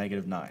add up to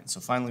 -9.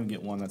 So finally we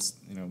get one that's,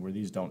 where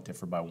these don't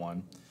differ by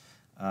 1.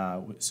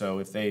 So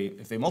if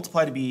they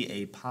multiply to be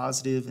a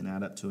positive and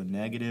add up to a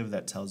negative,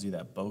 that tells you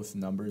that both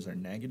numbers are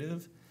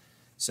negative.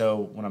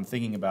 So when I'm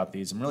thinking about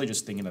these, I'm really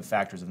just thinking of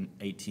factors of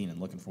 18 and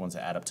looking for ones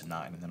that add up to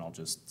 9, and then I'll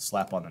just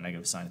slap on the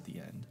negative sign at the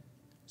end.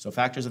 So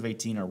factors of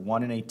 18 are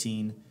 1 and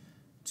 18,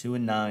 2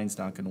 and 9 is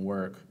not going to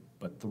work,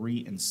 but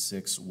 3 and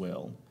 6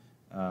 will.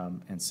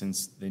 And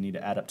since they need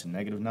to add up to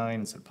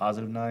 -9 instead of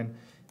 +9,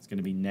 it's going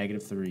to be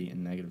 -3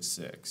 and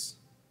 -6.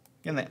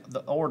 Again,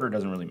 the order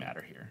doesn't really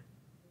matter here.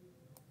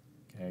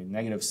 Okay,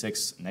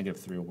 -6,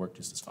 -3 will work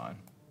just as fine.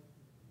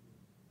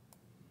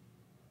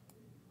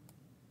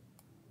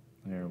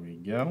 There we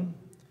go.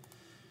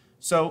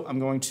 So I'm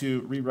going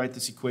to rewrite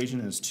this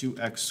equation as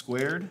 2x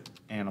squared,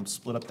 and I'm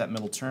split up that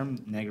middle term,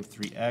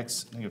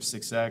 -3x,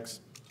 -6x,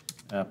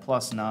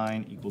 plus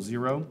 9 equals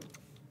 0.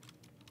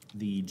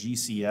 The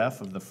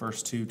GCF of the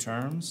first two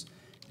terms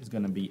is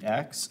going to be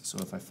x, so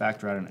if I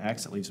factor out an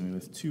x, it leaves me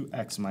with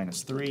 2x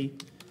minus 3,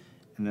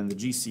 and then the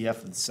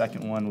GCF of the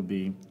second one will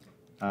be,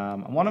 I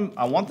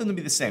want them to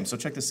be the same, so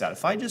check this out.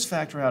 If I just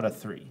factor out a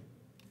 3,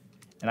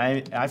 and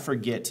I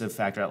forget to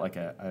factor out like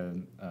a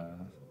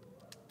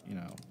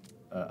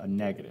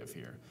negative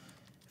here.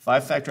 If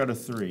I factor out a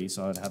 3,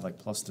 so I'd have like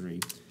plus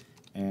 3,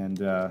 and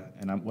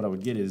what I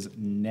would get is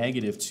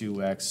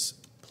 -2x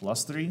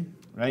plus 3,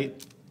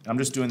 right? I'm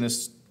just doing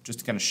this just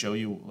to kind of show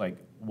you like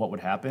what would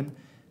happen.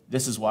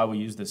 This is why we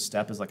use this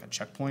step as like a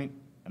checkpoint,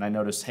 and I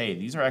noticed, hey,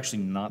 these are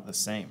actually not the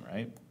same,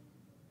 right?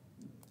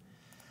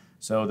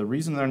 So the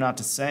reason they're not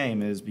the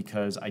same is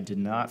because I did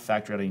not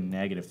factor out a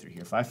negative 3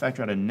 here. If I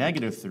factor out a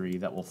negative 3,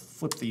 that will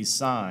flip these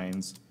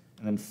signs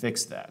and then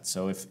fix that.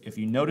 So if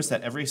you notice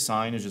that every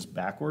sign is just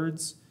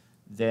backwards,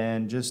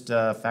 then just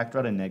factor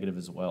out a negative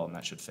as well, and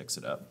that should fix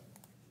it up.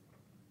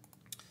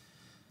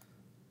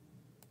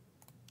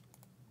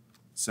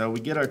 So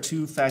we get our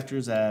two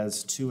factors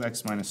as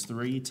 2x minus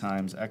 3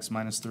 times x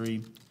minus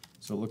 3.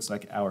 So it looks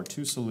like our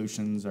two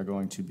solutions are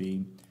going to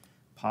be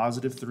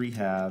positive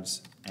 3/2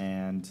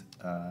 and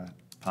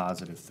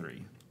positive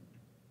 3.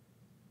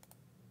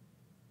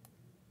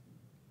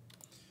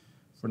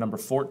 For number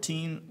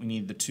 14, we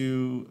need the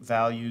two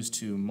values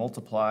to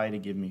multiply to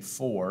give me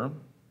 4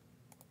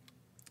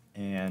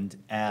 and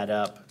add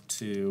up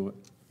to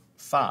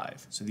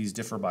 5. So these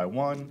differ by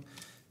 1.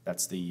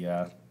 That's the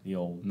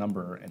old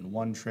number and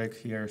 1 trick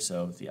here.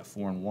 So yeah,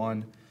 4 and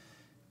 1.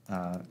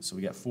 So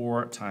we got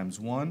 4 times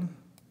 1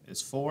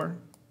 is 4.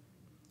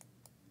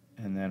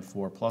 And then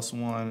 4 plus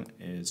 1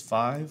 is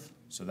 5.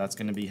 So that's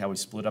going to be how we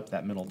split up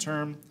that middle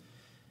term.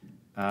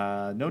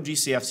 No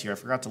GCFs here. I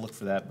forgot to look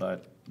for that,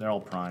 but they're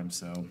all prime,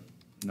 so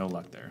no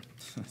luck there.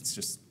 It's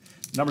just,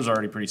 numbers are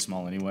already pretty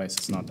small anyway, so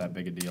it's not that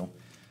big a deal.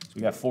 So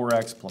we got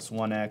 4x plus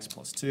 1x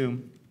plus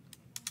 2.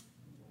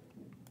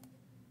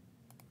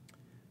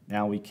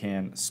 Now we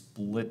can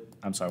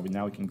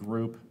now we can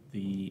group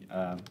the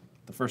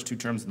first two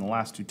terms and the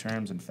last two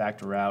terms and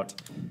factor out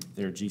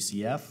their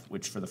GCF,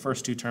 which for the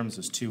first two terms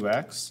is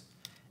 2x,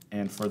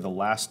 and for the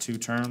last two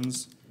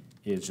terms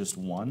is just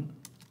 1.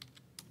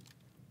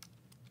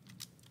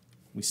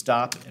 We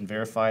stop and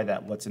verify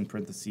that what's in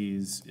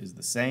parentheses is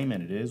the same,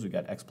 and it is. We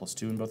got x plus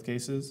 2 in both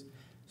cases.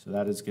 So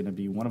that is going to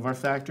be one of our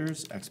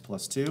factors, x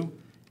plus 2,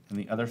 and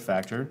the other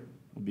factor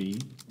will be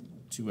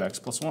 2x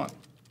plus 1.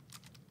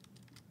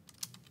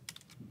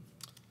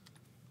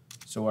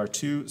 So our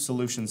two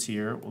solutions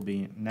here will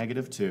be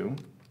negative 2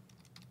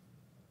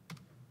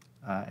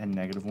 and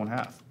negative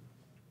 1/2.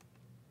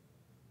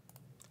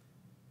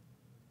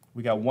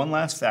 We got one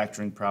last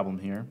factoring problem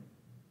here.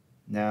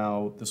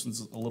 Now, this one's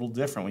a little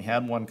different. We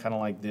had one kind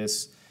of like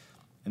this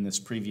in this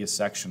previous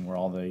section where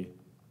all the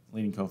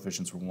leading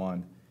coefficients were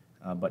 1,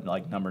 but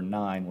like number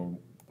 9, where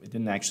it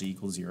didn't actually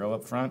equal 0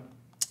 up front.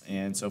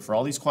 And so for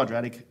all these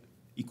quadratic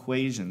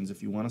equations,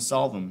 if you want to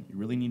solve them, you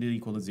really need it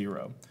equal to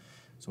 0.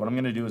 So what I'm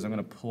going to do is I'm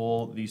going to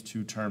pull these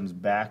two terms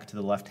back to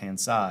the left-hand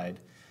side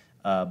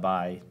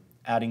by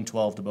adding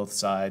 12 to both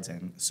sides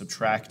and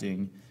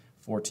subtracting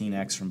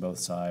 14x from both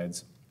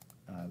sides.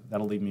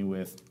 That'll leave me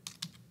with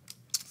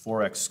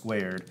 4x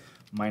squared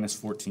minus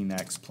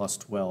 14x plus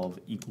 12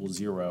 equals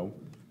 0.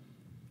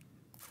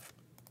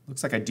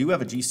 Looks like I do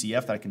have a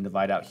GCF that I can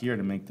divide out here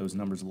to make those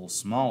numbers a little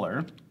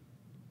smaller.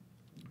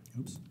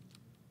 Oops.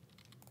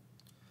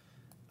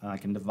 I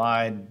can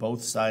divide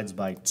both sides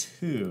by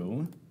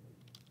 2,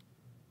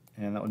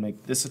 and that would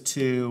make this a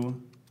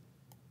 2.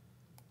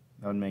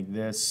 That would make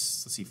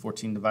this, let's see,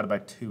 14 divided by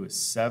 2 is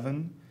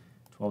 7.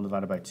 12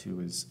 divided by 2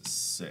 is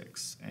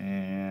 6.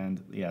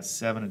 And yeah,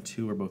 7 and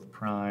 2 are both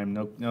prime.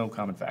 No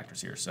common factors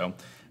here. So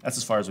that's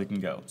as far as we can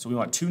go. So we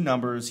want two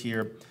numbers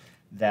here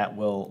that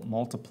will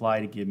multiply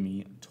to give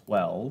me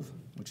 12,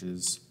 which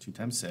is 2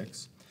 times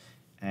 6,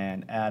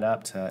 and add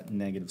up to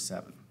negative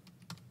 7.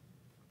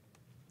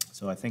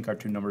 So I think our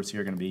two numbers here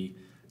are going to be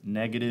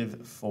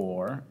negative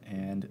 4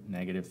 and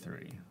negative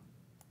 3.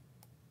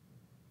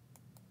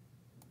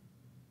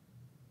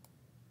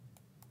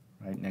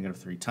 Right, negative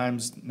 3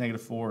 times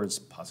negative 4 is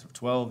positive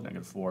 12.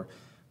 Negative 4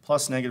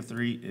 plus negative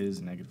 3 is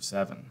negative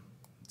 7.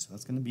 So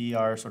that's going to be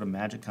our sort of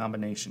magic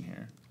combination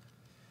here.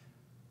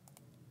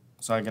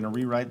 So I'm going to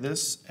rewrite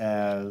this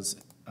as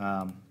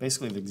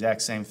basically the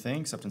exact same thing,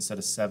 except instead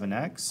of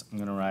 7x, I'm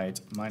going to write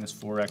minus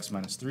 4x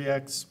minus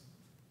 3x.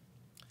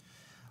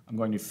 I'm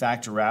going to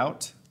factor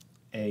out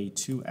a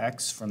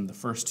 2x from the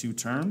first two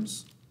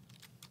terms,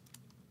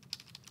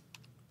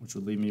 which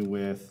would leave me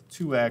with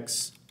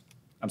 2x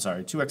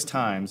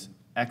times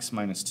x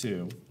minus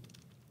 2,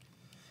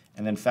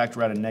 and then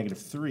factor out a negative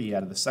 3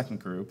 out of the second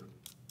group,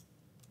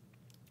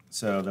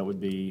 so that would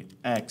be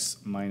x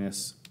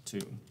minus 2.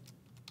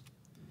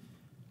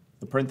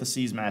 The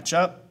parentheses match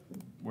up.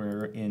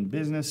 We're in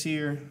business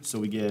here, so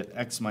we get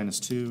x minus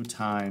 2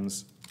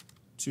 times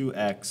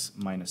 2x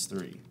minus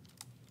 3.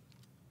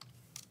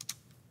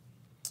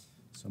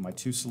 So my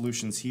two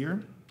solutions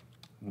here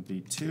will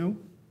be 2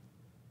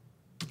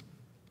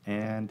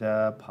 and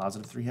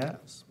positive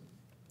 3/2.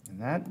 And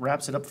that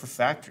wraps it up for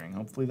factoring.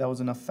 Hopefully that was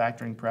enough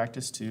factoring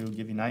practice to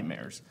give you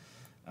nightmares.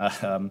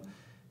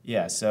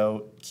 Yeah,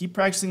 so keep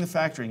practicing the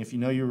factoring if you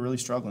know you're really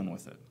struggling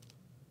with it.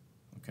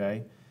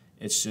 Okay?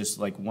 It's just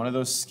like one of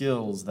those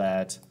skills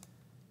that,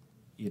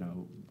 you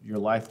know, your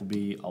life will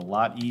be a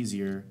lot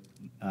easier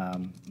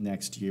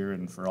next year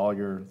and for all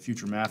your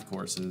future math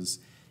courses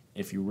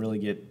if you really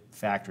get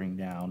factoring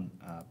down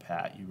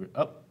pat.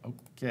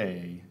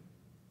 Okay.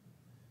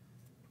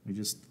 We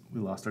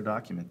lost our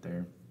document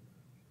there.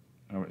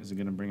 Oh, is it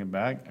going to bring it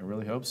back? I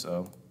really hope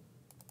so.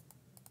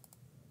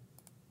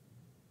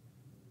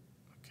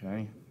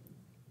 Okay.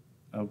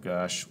 Oh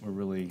gosh, we're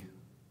really...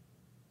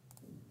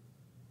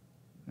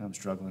 I'm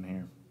struggling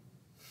here.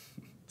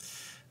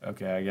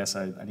 Okay, I guess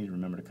I need to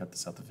remember to cut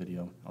this out the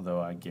video,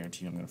 although I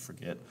guarantee you I'm going to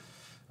forget.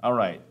 All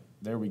right,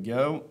 there we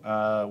go.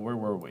 Where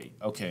were we?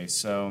 Okay,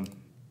 so,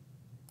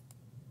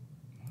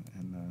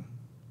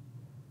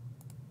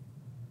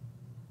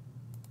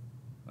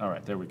 all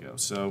right, there we go.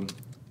 So,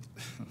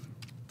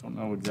 don't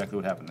know exactly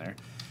what happened there,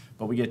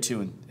 but we get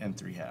 2 and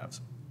 3/2.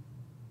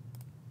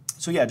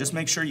 So yeah, just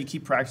make sure you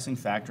keep practicing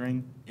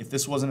factoring. If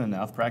this wasn't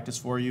enough practice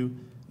for you,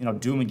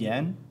 do them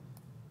again.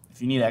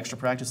 If you need extra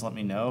practice, let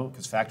me know,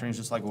 because factoring is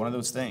just like one of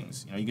those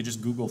things. You could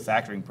just Google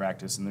factoring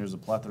practice, and there's a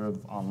plethora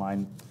of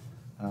online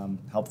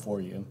help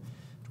for you,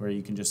 to where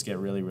you can just get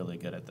really, really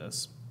good at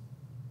this.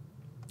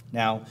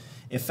 Now,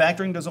 if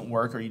factoring doesn't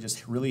work, or you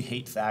just really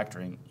hate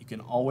factoring, you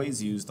can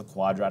always use the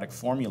quadratic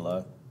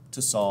formula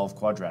to solve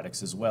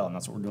quadratics as well, and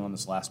that's what we're doing on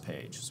this last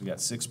page. So we got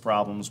 6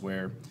 problems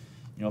where,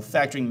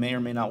 factoring may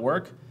or may not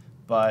work,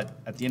 but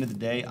at the end of the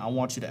day, I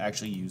want you to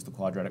actually use the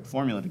quadratic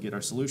formula to get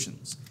our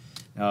solutions.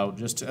 Now,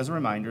 just as a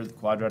reminder, the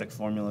quadratic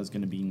formula is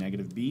going to be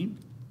negative b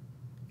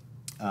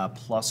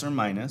plus or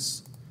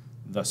minus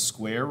the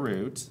square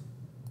root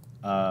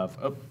of,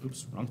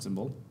 wrong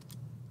symbol,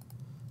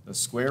 the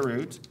square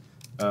root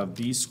of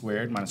b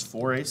squared minus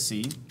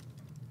 4ac,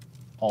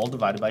 all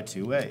divided by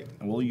 2a.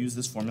 And we'll use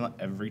this formula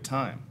every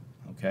time.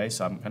 Okay,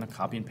 so I'm going to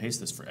copy and paste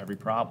this for every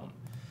problem.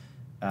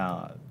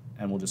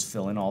 And we'll just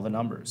fill in all the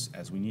numbers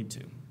as we need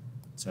to.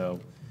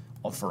 So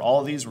for all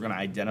of these, we're going to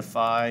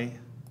identify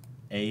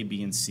a,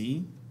 b, and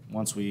c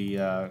once we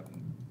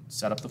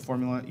set up the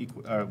formula,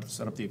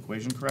 set up the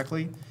equation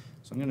correctly.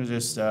 So I'm going to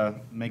just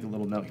make a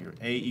little note here.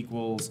 A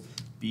equals,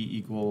 b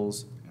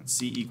equals, and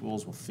c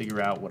equals. We'll figure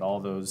out what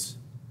all those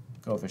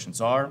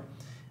coefficients are,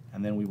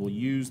 and then we will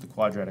use the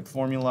quadratic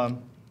formula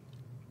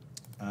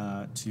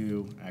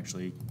to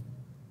actually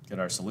get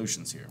our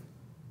solutions here.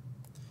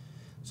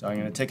 So I'm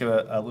going to take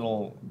a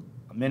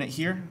minute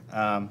here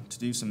to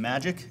do some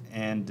magic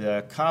and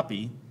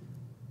copy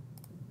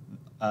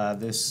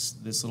this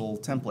little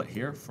template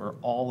here for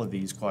all of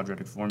these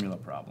quadratic formula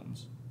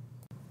problems.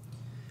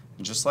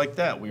 And just like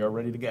that, we are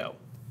ready to go.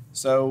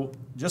 So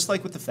just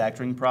like with the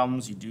factoring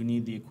problems, you do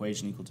need the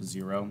equation equal to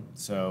 0.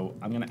 So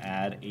I'm going to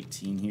add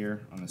 18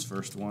 here on this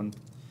first one.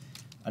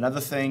 Another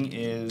thing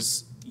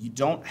is you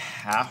don't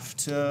have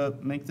to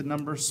make the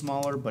number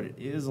smaller, but it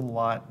is a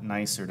lot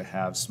nicer to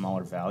have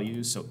smaller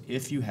values. So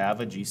if you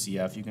have a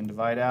GCF you can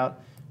divide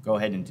out, go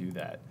ahead and do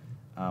that.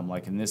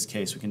 Like in this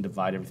case, we can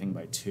divide everything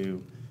by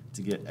 2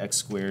 to get x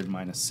squared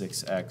minus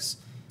 6x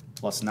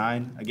plus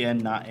 9. Again,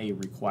 not a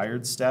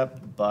required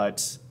step,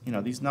 but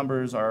these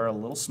numbers are a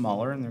little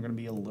smaller and they're going to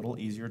be a little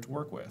easier to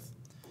work with.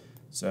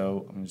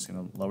 So I'm just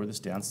going to lower this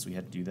down since we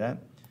had to do that.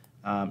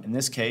 In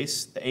this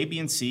case, the a, b,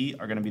 and c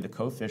are going to be the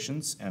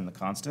coefficients and the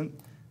constant.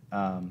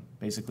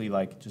 Basically,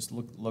 like just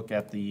look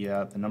at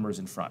the numbers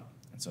in front.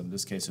 And so in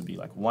this case, it would be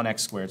like 1x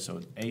squared.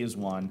 So a is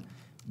 1,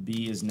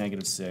 b is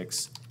negative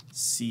 6,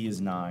 c is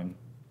 9.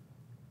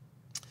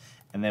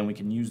 And then we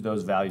can use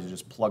those values to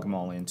just plug them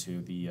all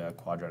into the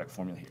quadratic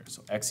formula here.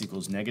 So x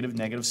equals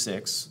negative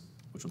 6,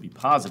 which will be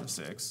positive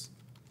 6,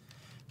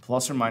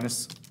 plus or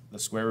minus the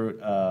square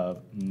root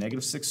of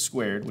negative 6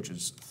 squared, which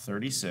is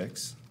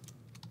 36,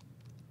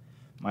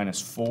 minus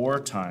 4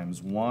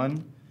 times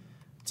 1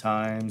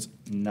 times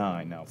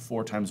 9. Now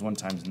 4 times 1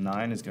 times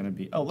 9 is going to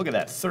be, oh, look at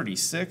that,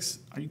 36.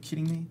 Are you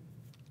kidding me?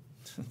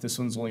 This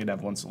one's only going to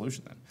have one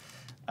solution then.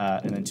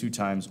 And then 2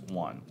 times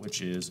 1,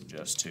 which is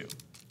just 2.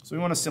 So we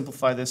want to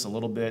simplify this a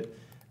little bit,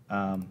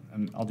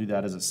 and I'll do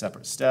that as a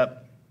separate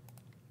step.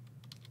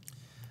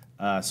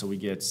 So we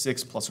get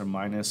 6 plus or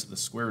minus the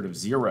square root of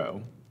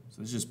 0.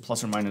 So this is just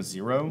plus or minus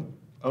 0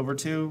 over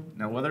 2.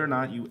 Now whether or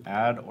not you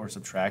add or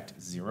subtract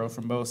 0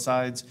 from both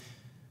sides,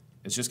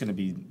 it's just going to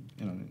be,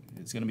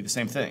 it's going to be the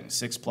same thing.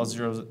 6 plus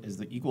 0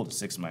 is equal to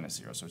 6 minus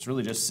 0, so it's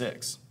really just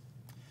 6.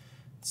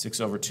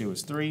 6 over 2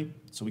 is 3,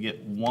 so we get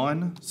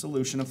one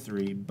solution of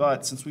 3,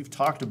 but since we've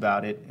talked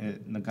about it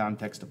in the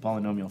context of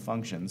polynomial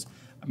functions,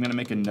 I'm going to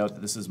make a note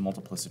that this is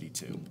multiplicity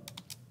 2.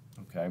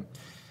 Okay?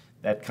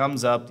 That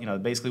comes up,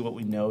 basically what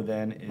we know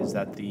then is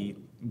that the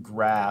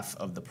graph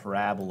of the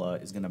parabola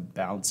is going to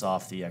bounce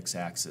off the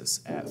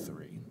x-axis at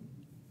 3.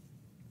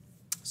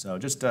 So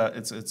just,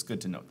 it's good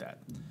to note that.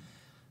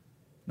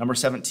 Number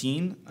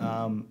 17,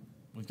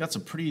 we've got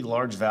some pretty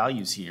large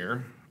values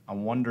here. I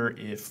wonder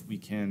if we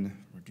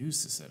can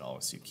reduce this at all.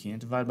 So you can't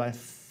divide by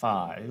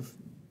 5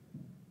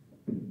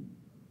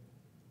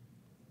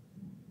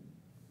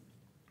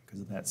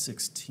 because of that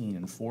 16,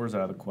 and 4 is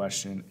out of the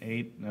question.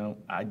 8, no,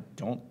 I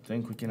don't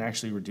think we can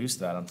actually reduce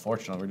that,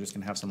 unfortunately. We're just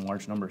going to have some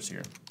large numbers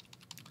here.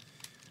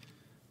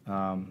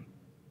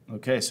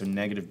 Okay, so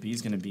negative b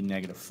is going to be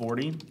negative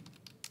 40.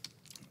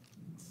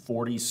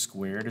 40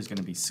 squared is going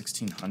to be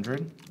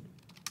 1600.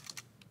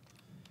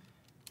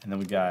 And then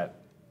we got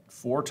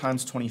 4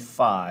 times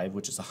 25,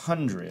 which is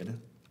 100,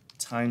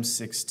 times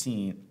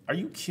 16. Are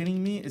you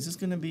kidding me? Is this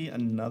going to be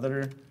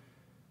another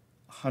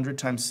 100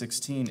 times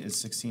 16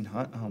 is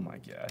 1600? Oh my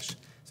gosh.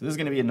 So this is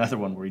going to be another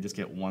one where you just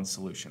get one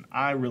solution.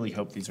 I really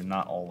hope these are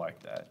not all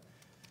like that.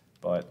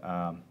 But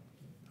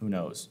Who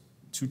knows?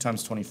 2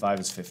 times 25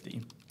 is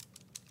 50.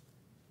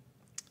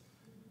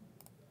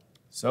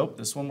 So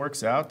this one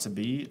works out to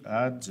be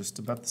just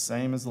about the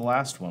same as the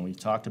last one. We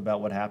talked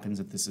about what happens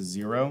if this is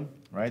 0,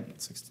 right?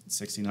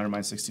 1600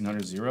 minus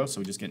 1600 is 0,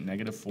 so we just get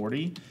negative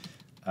 40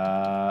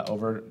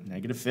 over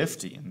negative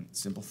 50, and it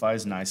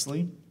simplifies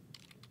nicely.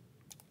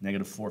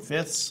 Negative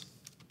 4/5.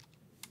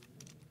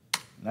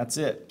 And that's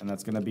it, and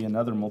that's going to be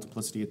another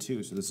multiplicity of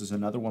 2. So this is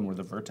another one where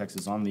the vertex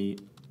is on the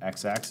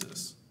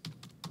x-axis,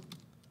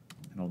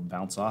 and it'll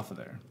bounce off of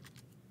there.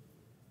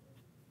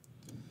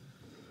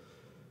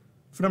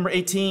 For number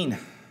 18,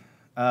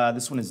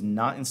 this one is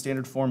not in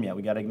standard form yet.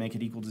 We got to make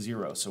it equal to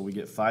 0. So we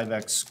get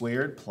 5x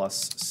squared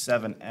plus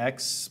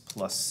 7x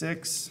plus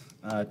 6.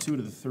 2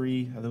 to the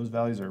 3 of those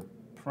values are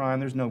prime.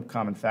 There's no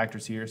common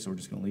factors here, so we're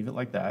just going to leave it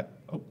like that.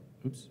 Oh,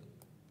 oops.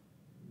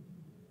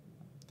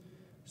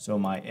 So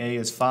my A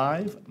is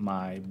 5,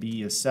 my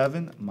B is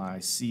 7, my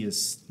C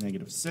is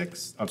negative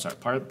 6. I'm sorry,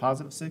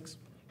 positive 6.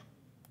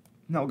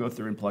 And I'll go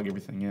through and plug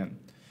everything in.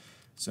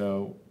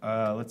 So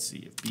let's see,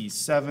 if B is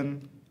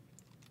 7,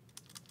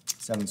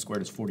 7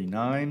 squared is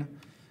 49.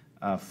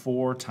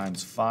 4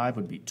 times 5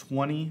 would be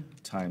 20,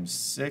 times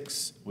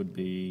 6 would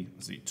be,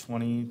 let's see,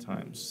 20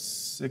 times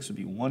 6 would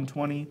be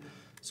 120,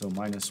 so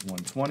minus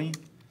 120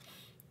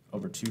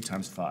 over 2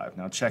 times 5.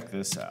 Now check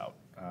this out.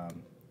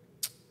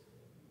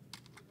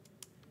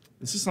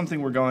 This is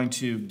something we're going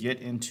to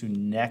get into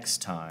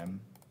next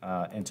time,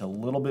 into a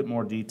little bit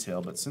more detail,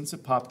 but since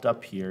it popped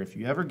up here, if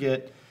you ever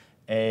get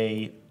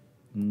a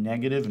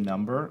negative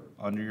number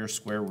under your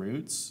square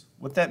roots,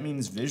 what that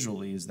means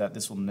visually is that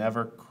this will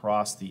never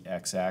cross the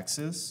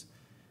x-axis.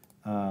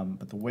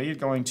 But the way you're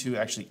going to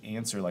actually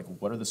answer, like,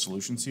 what are the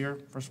solutions here?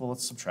 First of all,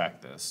 let's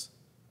subtract this.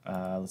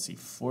 Let's see,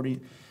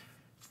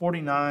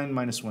 49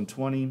 minus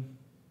 120.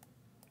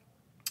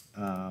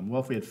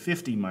 Well, if we had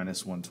 50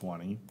 minus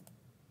 120,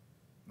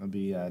 that would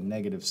be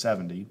negative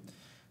 70.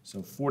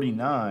 So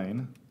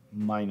 49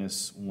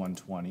 minus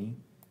 120,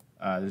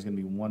 there's going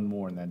to be one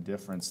more in that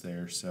difference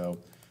there. So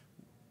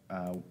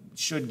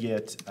should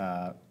get,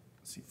 let's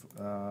see,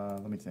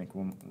 let me think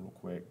one real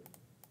quick.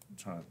 I'm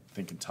trying to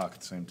think and talk at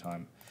the same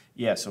time.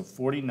 Yeah, so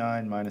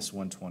 49 minus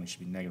 120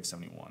 should be negative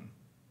 71.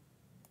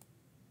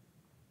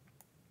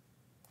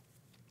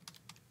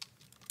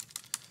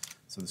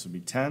 So this would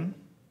be 10.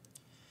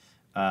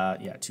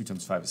 Yeah, 2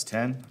 times 5 is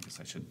 10. I guess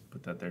I should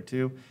put that there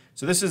too.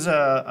 So this is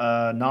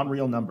a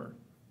non-real number.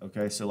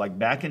 Okay, so like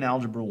back in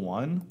Algebra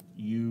 1,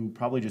 you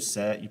probably just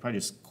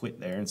quit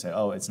there and say,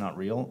 oh, it's not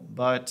real.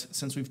 But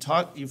since you've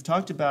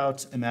talked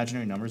about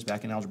imaginary numbers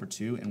back in Algebra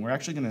 2, and we're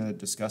actually going to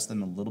discuss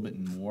them a little bit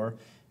more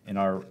in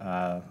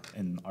our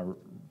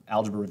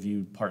Algebra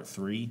Review Part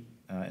 3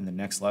 in the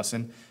next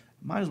lesson,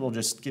 might as well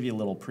just give you a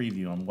little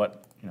preview on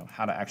what,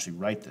 how to actually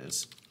write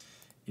this.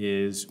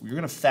 Is you're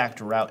going to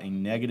factor out a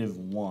negative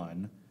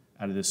 1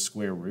 out of this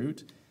square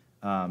root,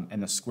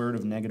 and the square root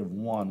of negative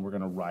 1 we're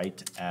going to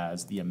write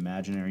as the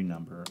imaginary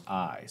number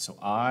I. So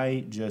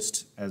I,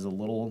 just as a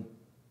little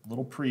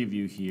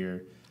preview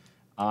here,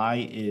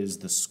 I is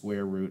the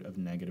square root of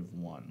negative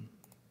 1.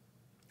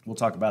 We'll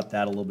talk about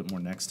that a little bit more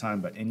next time,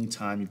 but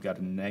anytime you've got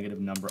a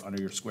negative number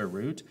under your square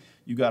root,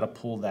 you got to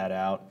pull that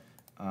out,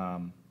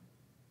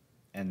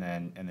 and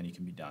then you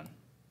can be done.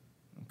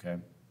 Okay.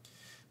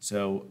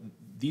 So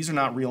these are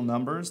not real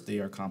numbers. They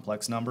are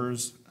complex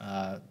numbers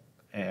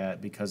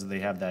because they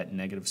have that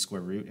negative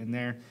square root in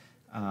there.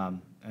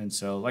 And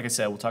so, like I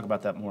said, we'll talk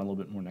about that a little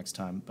bit more next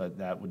time, but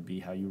that would be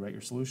how you write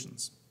your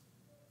solutions.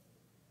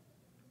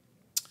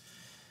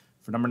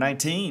 For number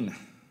 19,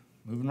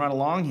 moving right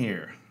along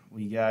here,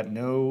 we got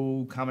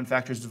no common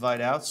factors to divide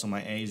out, so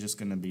my A is just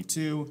going to be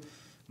 2,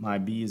 my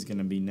B is going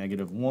to be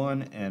negative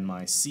 1, and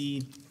my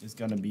C is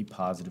going to be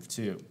positive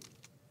 2.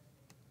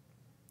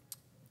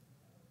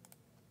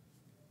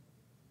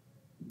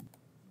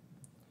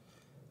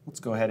 Let's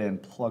go ahead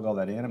and plug all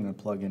that in. I'm going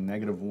to plug in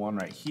negative 1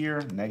 right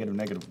here,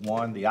 negative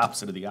 1. The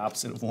opposite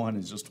of 1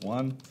 is just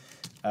 1.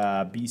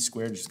 B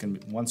squared is just going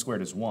to be 1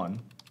 squared is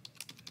 1.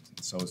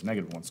 So it's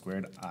negative 1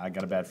 squared. I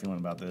got a bad feeling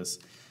about this.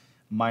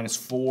 Minus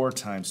 4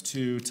 times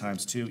 2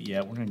 times 2.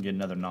 Yeah, we're going to get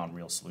another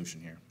non-real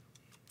solution here,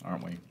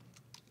 aren't we?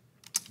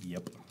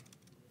 Yep.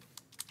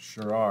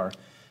 Sure are.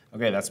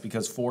 Okay, that's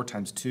because 4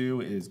 times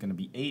 2 is going to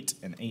be 8,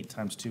 and 8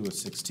 times 2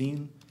 is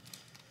 16.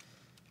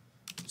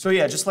 So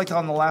yeah, just like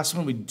on the last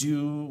one,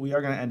 we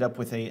are going to end up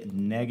with a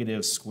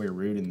negative square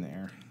root in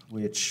there,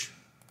 which,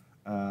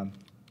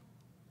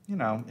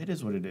 it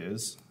is what it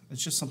is.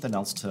 It's just something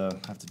else to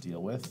have to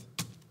deal with.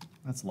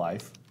 That's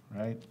life,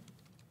 right?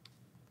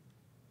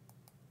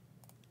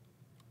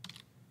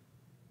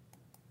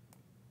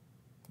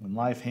 When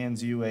life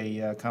hands you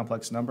a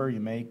complex number,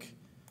 you make,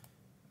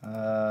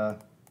 yeah,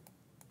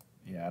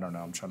 I don't know.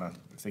 I'm trying to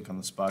think on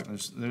the spot.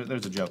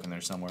 There's a joke in there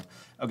somewhere.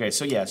 Okay,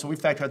 so yeah, so we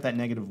factor out that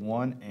negative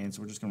 1, and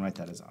so we're just going to write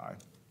that as I.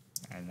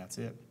 And that's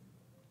it.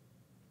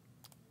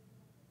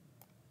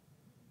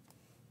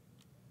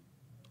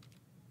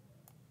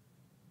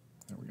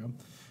 There we we go.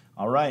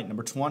 All right,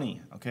 number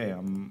 20. Okay,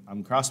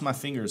 I'm crossing my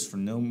fingers for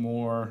no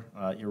more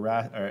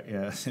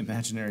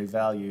imaginary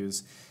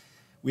values.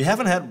 We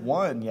haven't had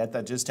one yet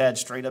that just had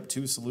straight up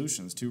two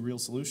solutions, two real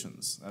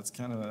solutions. That's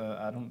kind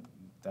of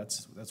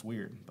that's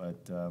weird,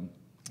 but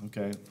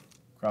okay.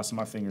 Crossing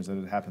my fingers that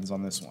it happens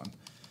on this one.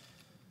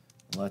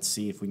 Let's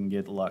see if we can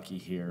get lucky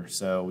here.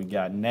 So we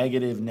got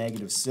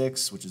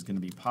 -6, which is going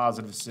to be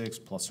 +6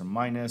 plus or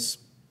minus.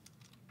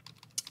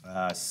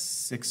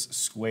 6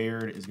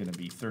 squared is going to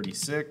be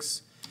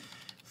 36.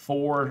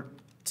 4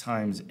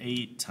 times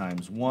 8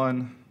 times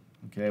 1.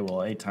 Okay,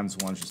 well 8 times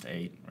 1 is just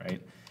 8,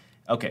 right?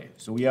 Okay,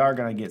 so we are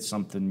going to get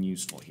something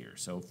useful here.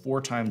 So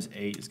 4 times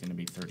 8 is going to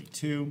be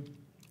 32.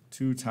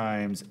 2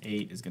 times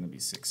 8 is going to be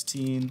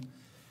 16.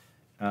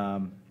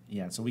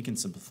 Yeah, so we can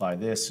simplify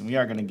this, and we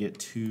are going to get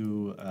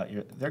two,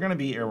 they're going to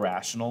be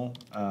irrational.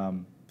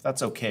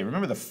 That's okay.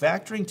 Remember the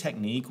factoring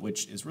technique,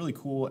 which is really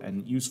cool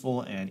and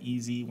useful and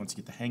easy once you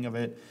get the hang of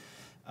it.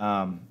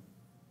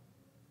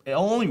 It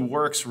only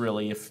works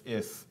really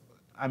it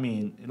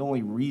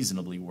only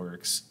reasonably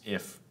works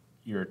if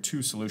your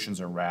two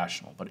solutions are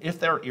rational. But if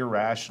they're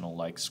irrational,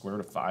 like square root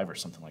of 5 or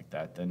something like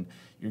that, then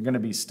you're going to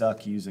be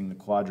stuck using the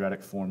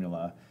quadratic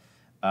formula.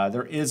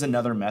 There is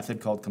another method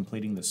called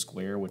completing the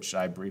square, which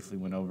I briefly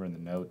went over in the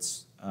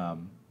notes,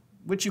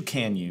 which you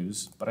can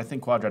use, but I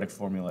think quadratic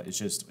formula is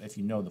just, if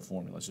you know the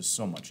formula, it's just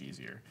so much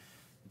easier.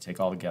 You take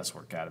all the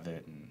guesswork out of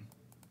it and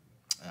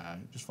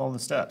just follow the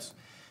steps.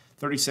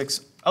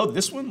 36, oh,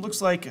 this one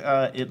looks like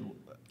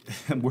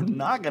we're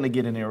not going to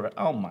get an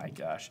oh my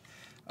gosh.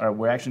 All right,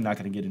 we're actually not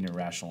going to get an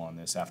irrational on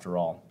this after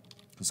all.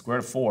 The square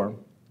root of 4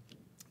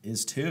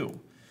 is 2.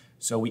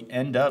 So we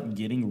end up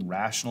getting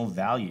rational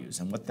values,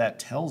 and what that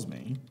tells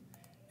me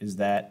is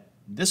that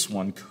this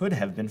one could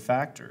have been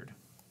factored.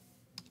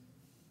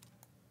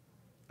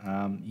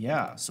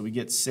 Yeah, so we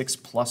get 6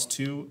 plus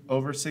 2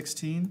 over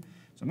 16. So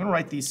I'm going to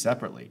write these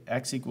separately.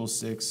 X equals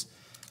 6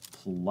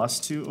 plus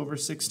 2 over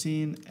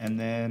 16, and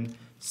then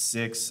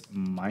 6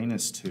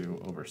 minus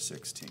 2 over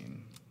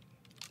 16.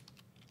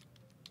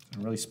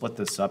 I'll really split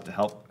this up to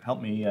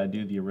help me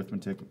do the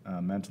arithmetic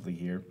mentally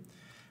here.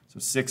 So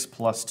 6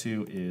 plus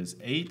 2 is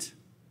 8,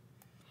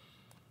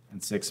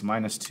 and 6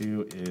 minus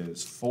 2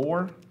 is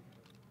 4.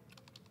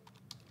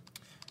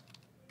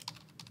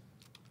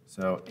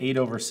 So 8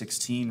 over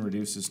 16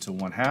 reduces to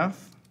 1/2,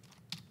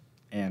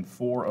 and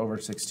 4 over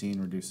 16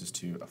 reduces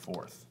to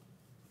 1/4.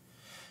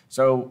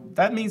 So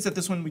that means that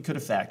this one we could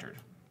have factored.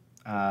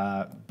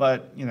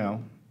 But, you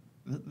know,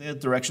 the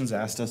directions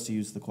asked us to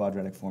use the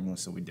quadratic formula,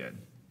 so we did.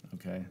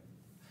 Okay.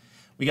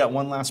 We got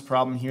one last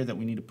problem here that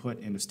we need to put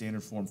into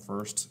standard form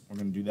first. We're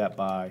going to do that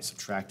by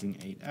subtracting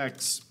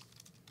 8x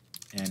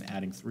and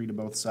adding 3 to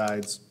both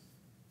sides.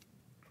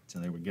 So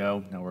there we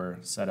go. Now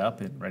we're set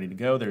up and ready to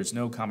go. There's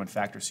no common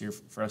factors here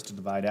for us to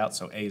divide out.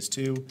 So a is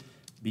 2,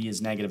 b is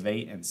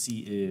 -8, and c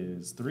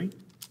is 3.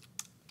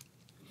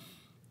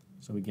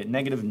 So we get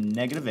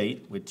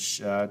 -8,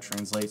 which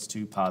translates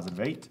to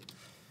 +8.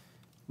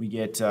 We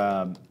get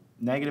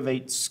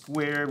 -8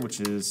 squared,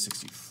 which is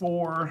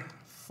 64.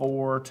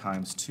 4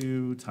 times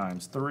 2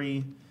 times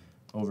 3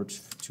 over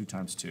 2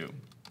 times 2.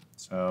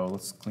 So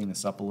let's clean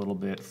this up a little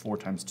bit. 4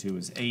 times 2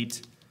 is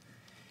 8.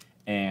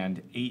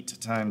 And 8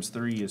 times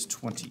 3 is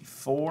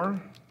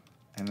 24.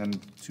 And then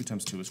 2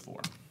 times 2 is 4.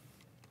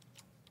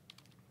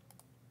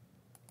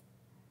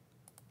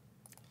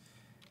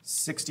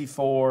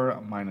 64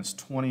 minus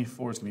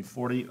 24 is going to be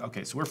 40.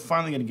 Okay, so we're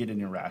finally going to get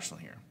an irrational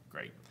here.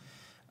 Great.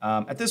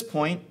 At this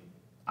point,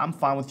 I'm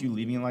fine with you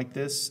leaving it like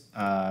this.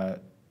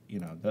 You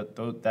know,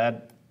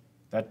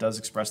 that does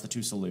express the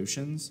two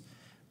solutions.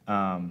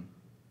 In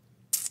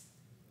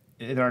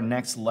our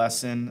next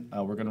lesson,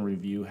 we're going to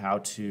review how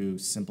to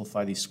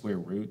simplify these square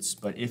roots.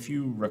 But if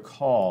you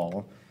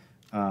recall,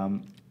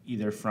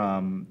 either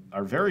from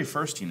our very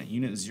first unit,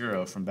 Unit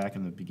 0, from back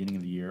in the beginning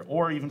of the year,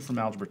 or even from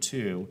Algebra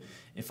 2,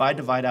 if I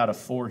divide out a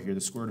 4 here, the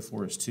square root of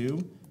 4 is 2,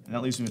 and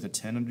that leaves me with a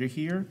 10 under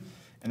here,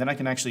 and then I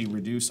can actually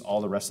reduce all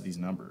the rest of these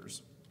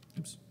numbers.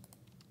 Oops.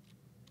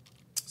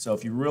 So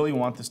if you really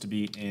want this to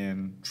be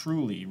in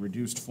truly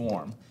reduced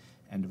form,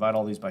 and divide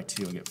all these by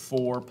 2, I get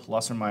 4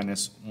 plus or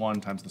minus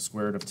 1 times the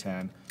square root of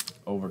 10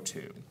 over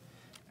 2.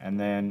 And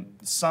then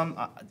some,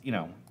 you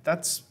know,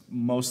 that's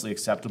mostly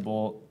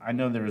acceptable. I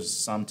know there's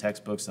some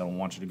textbooks that will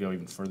want you to go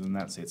even further than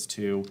that, say it's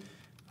 2.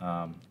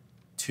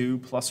 2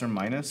 plus or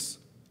minus,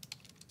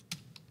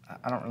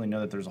 I don't really know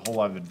that there's a whole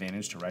lot of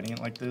advantage to writing it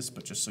like this,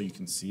 but just so you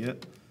can see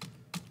it.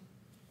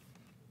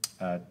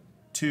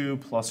 2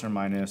 plus or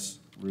minus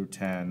root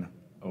 10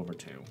 over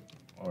 2,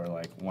 or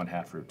like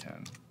 1/2 root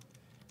 10.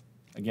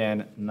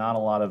 Again, not a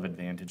lot of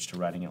advantage to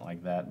writing it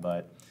like that,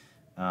 but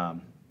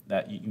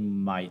that you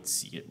might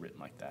see it written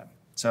like that.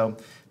 So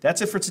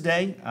that's it for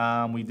today.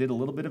 We did a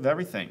little bit of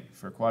everything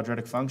for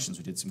quadratic functions.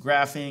 We did some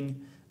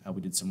graphing,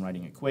 we did some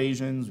writing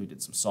equations, we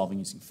did some solving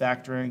using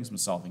factoring, some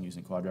solving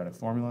using quadratic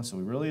formula. So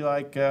we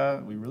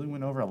really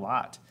went over a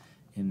lot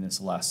in this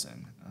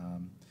lesson.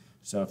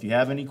 So if you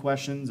have any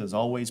questions, as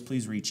always,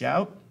 please reach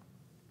out.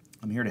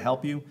 I'm here to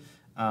help you.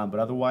 But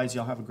otherwise,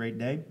 y'all have a great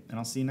day, and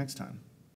I'll see you next time.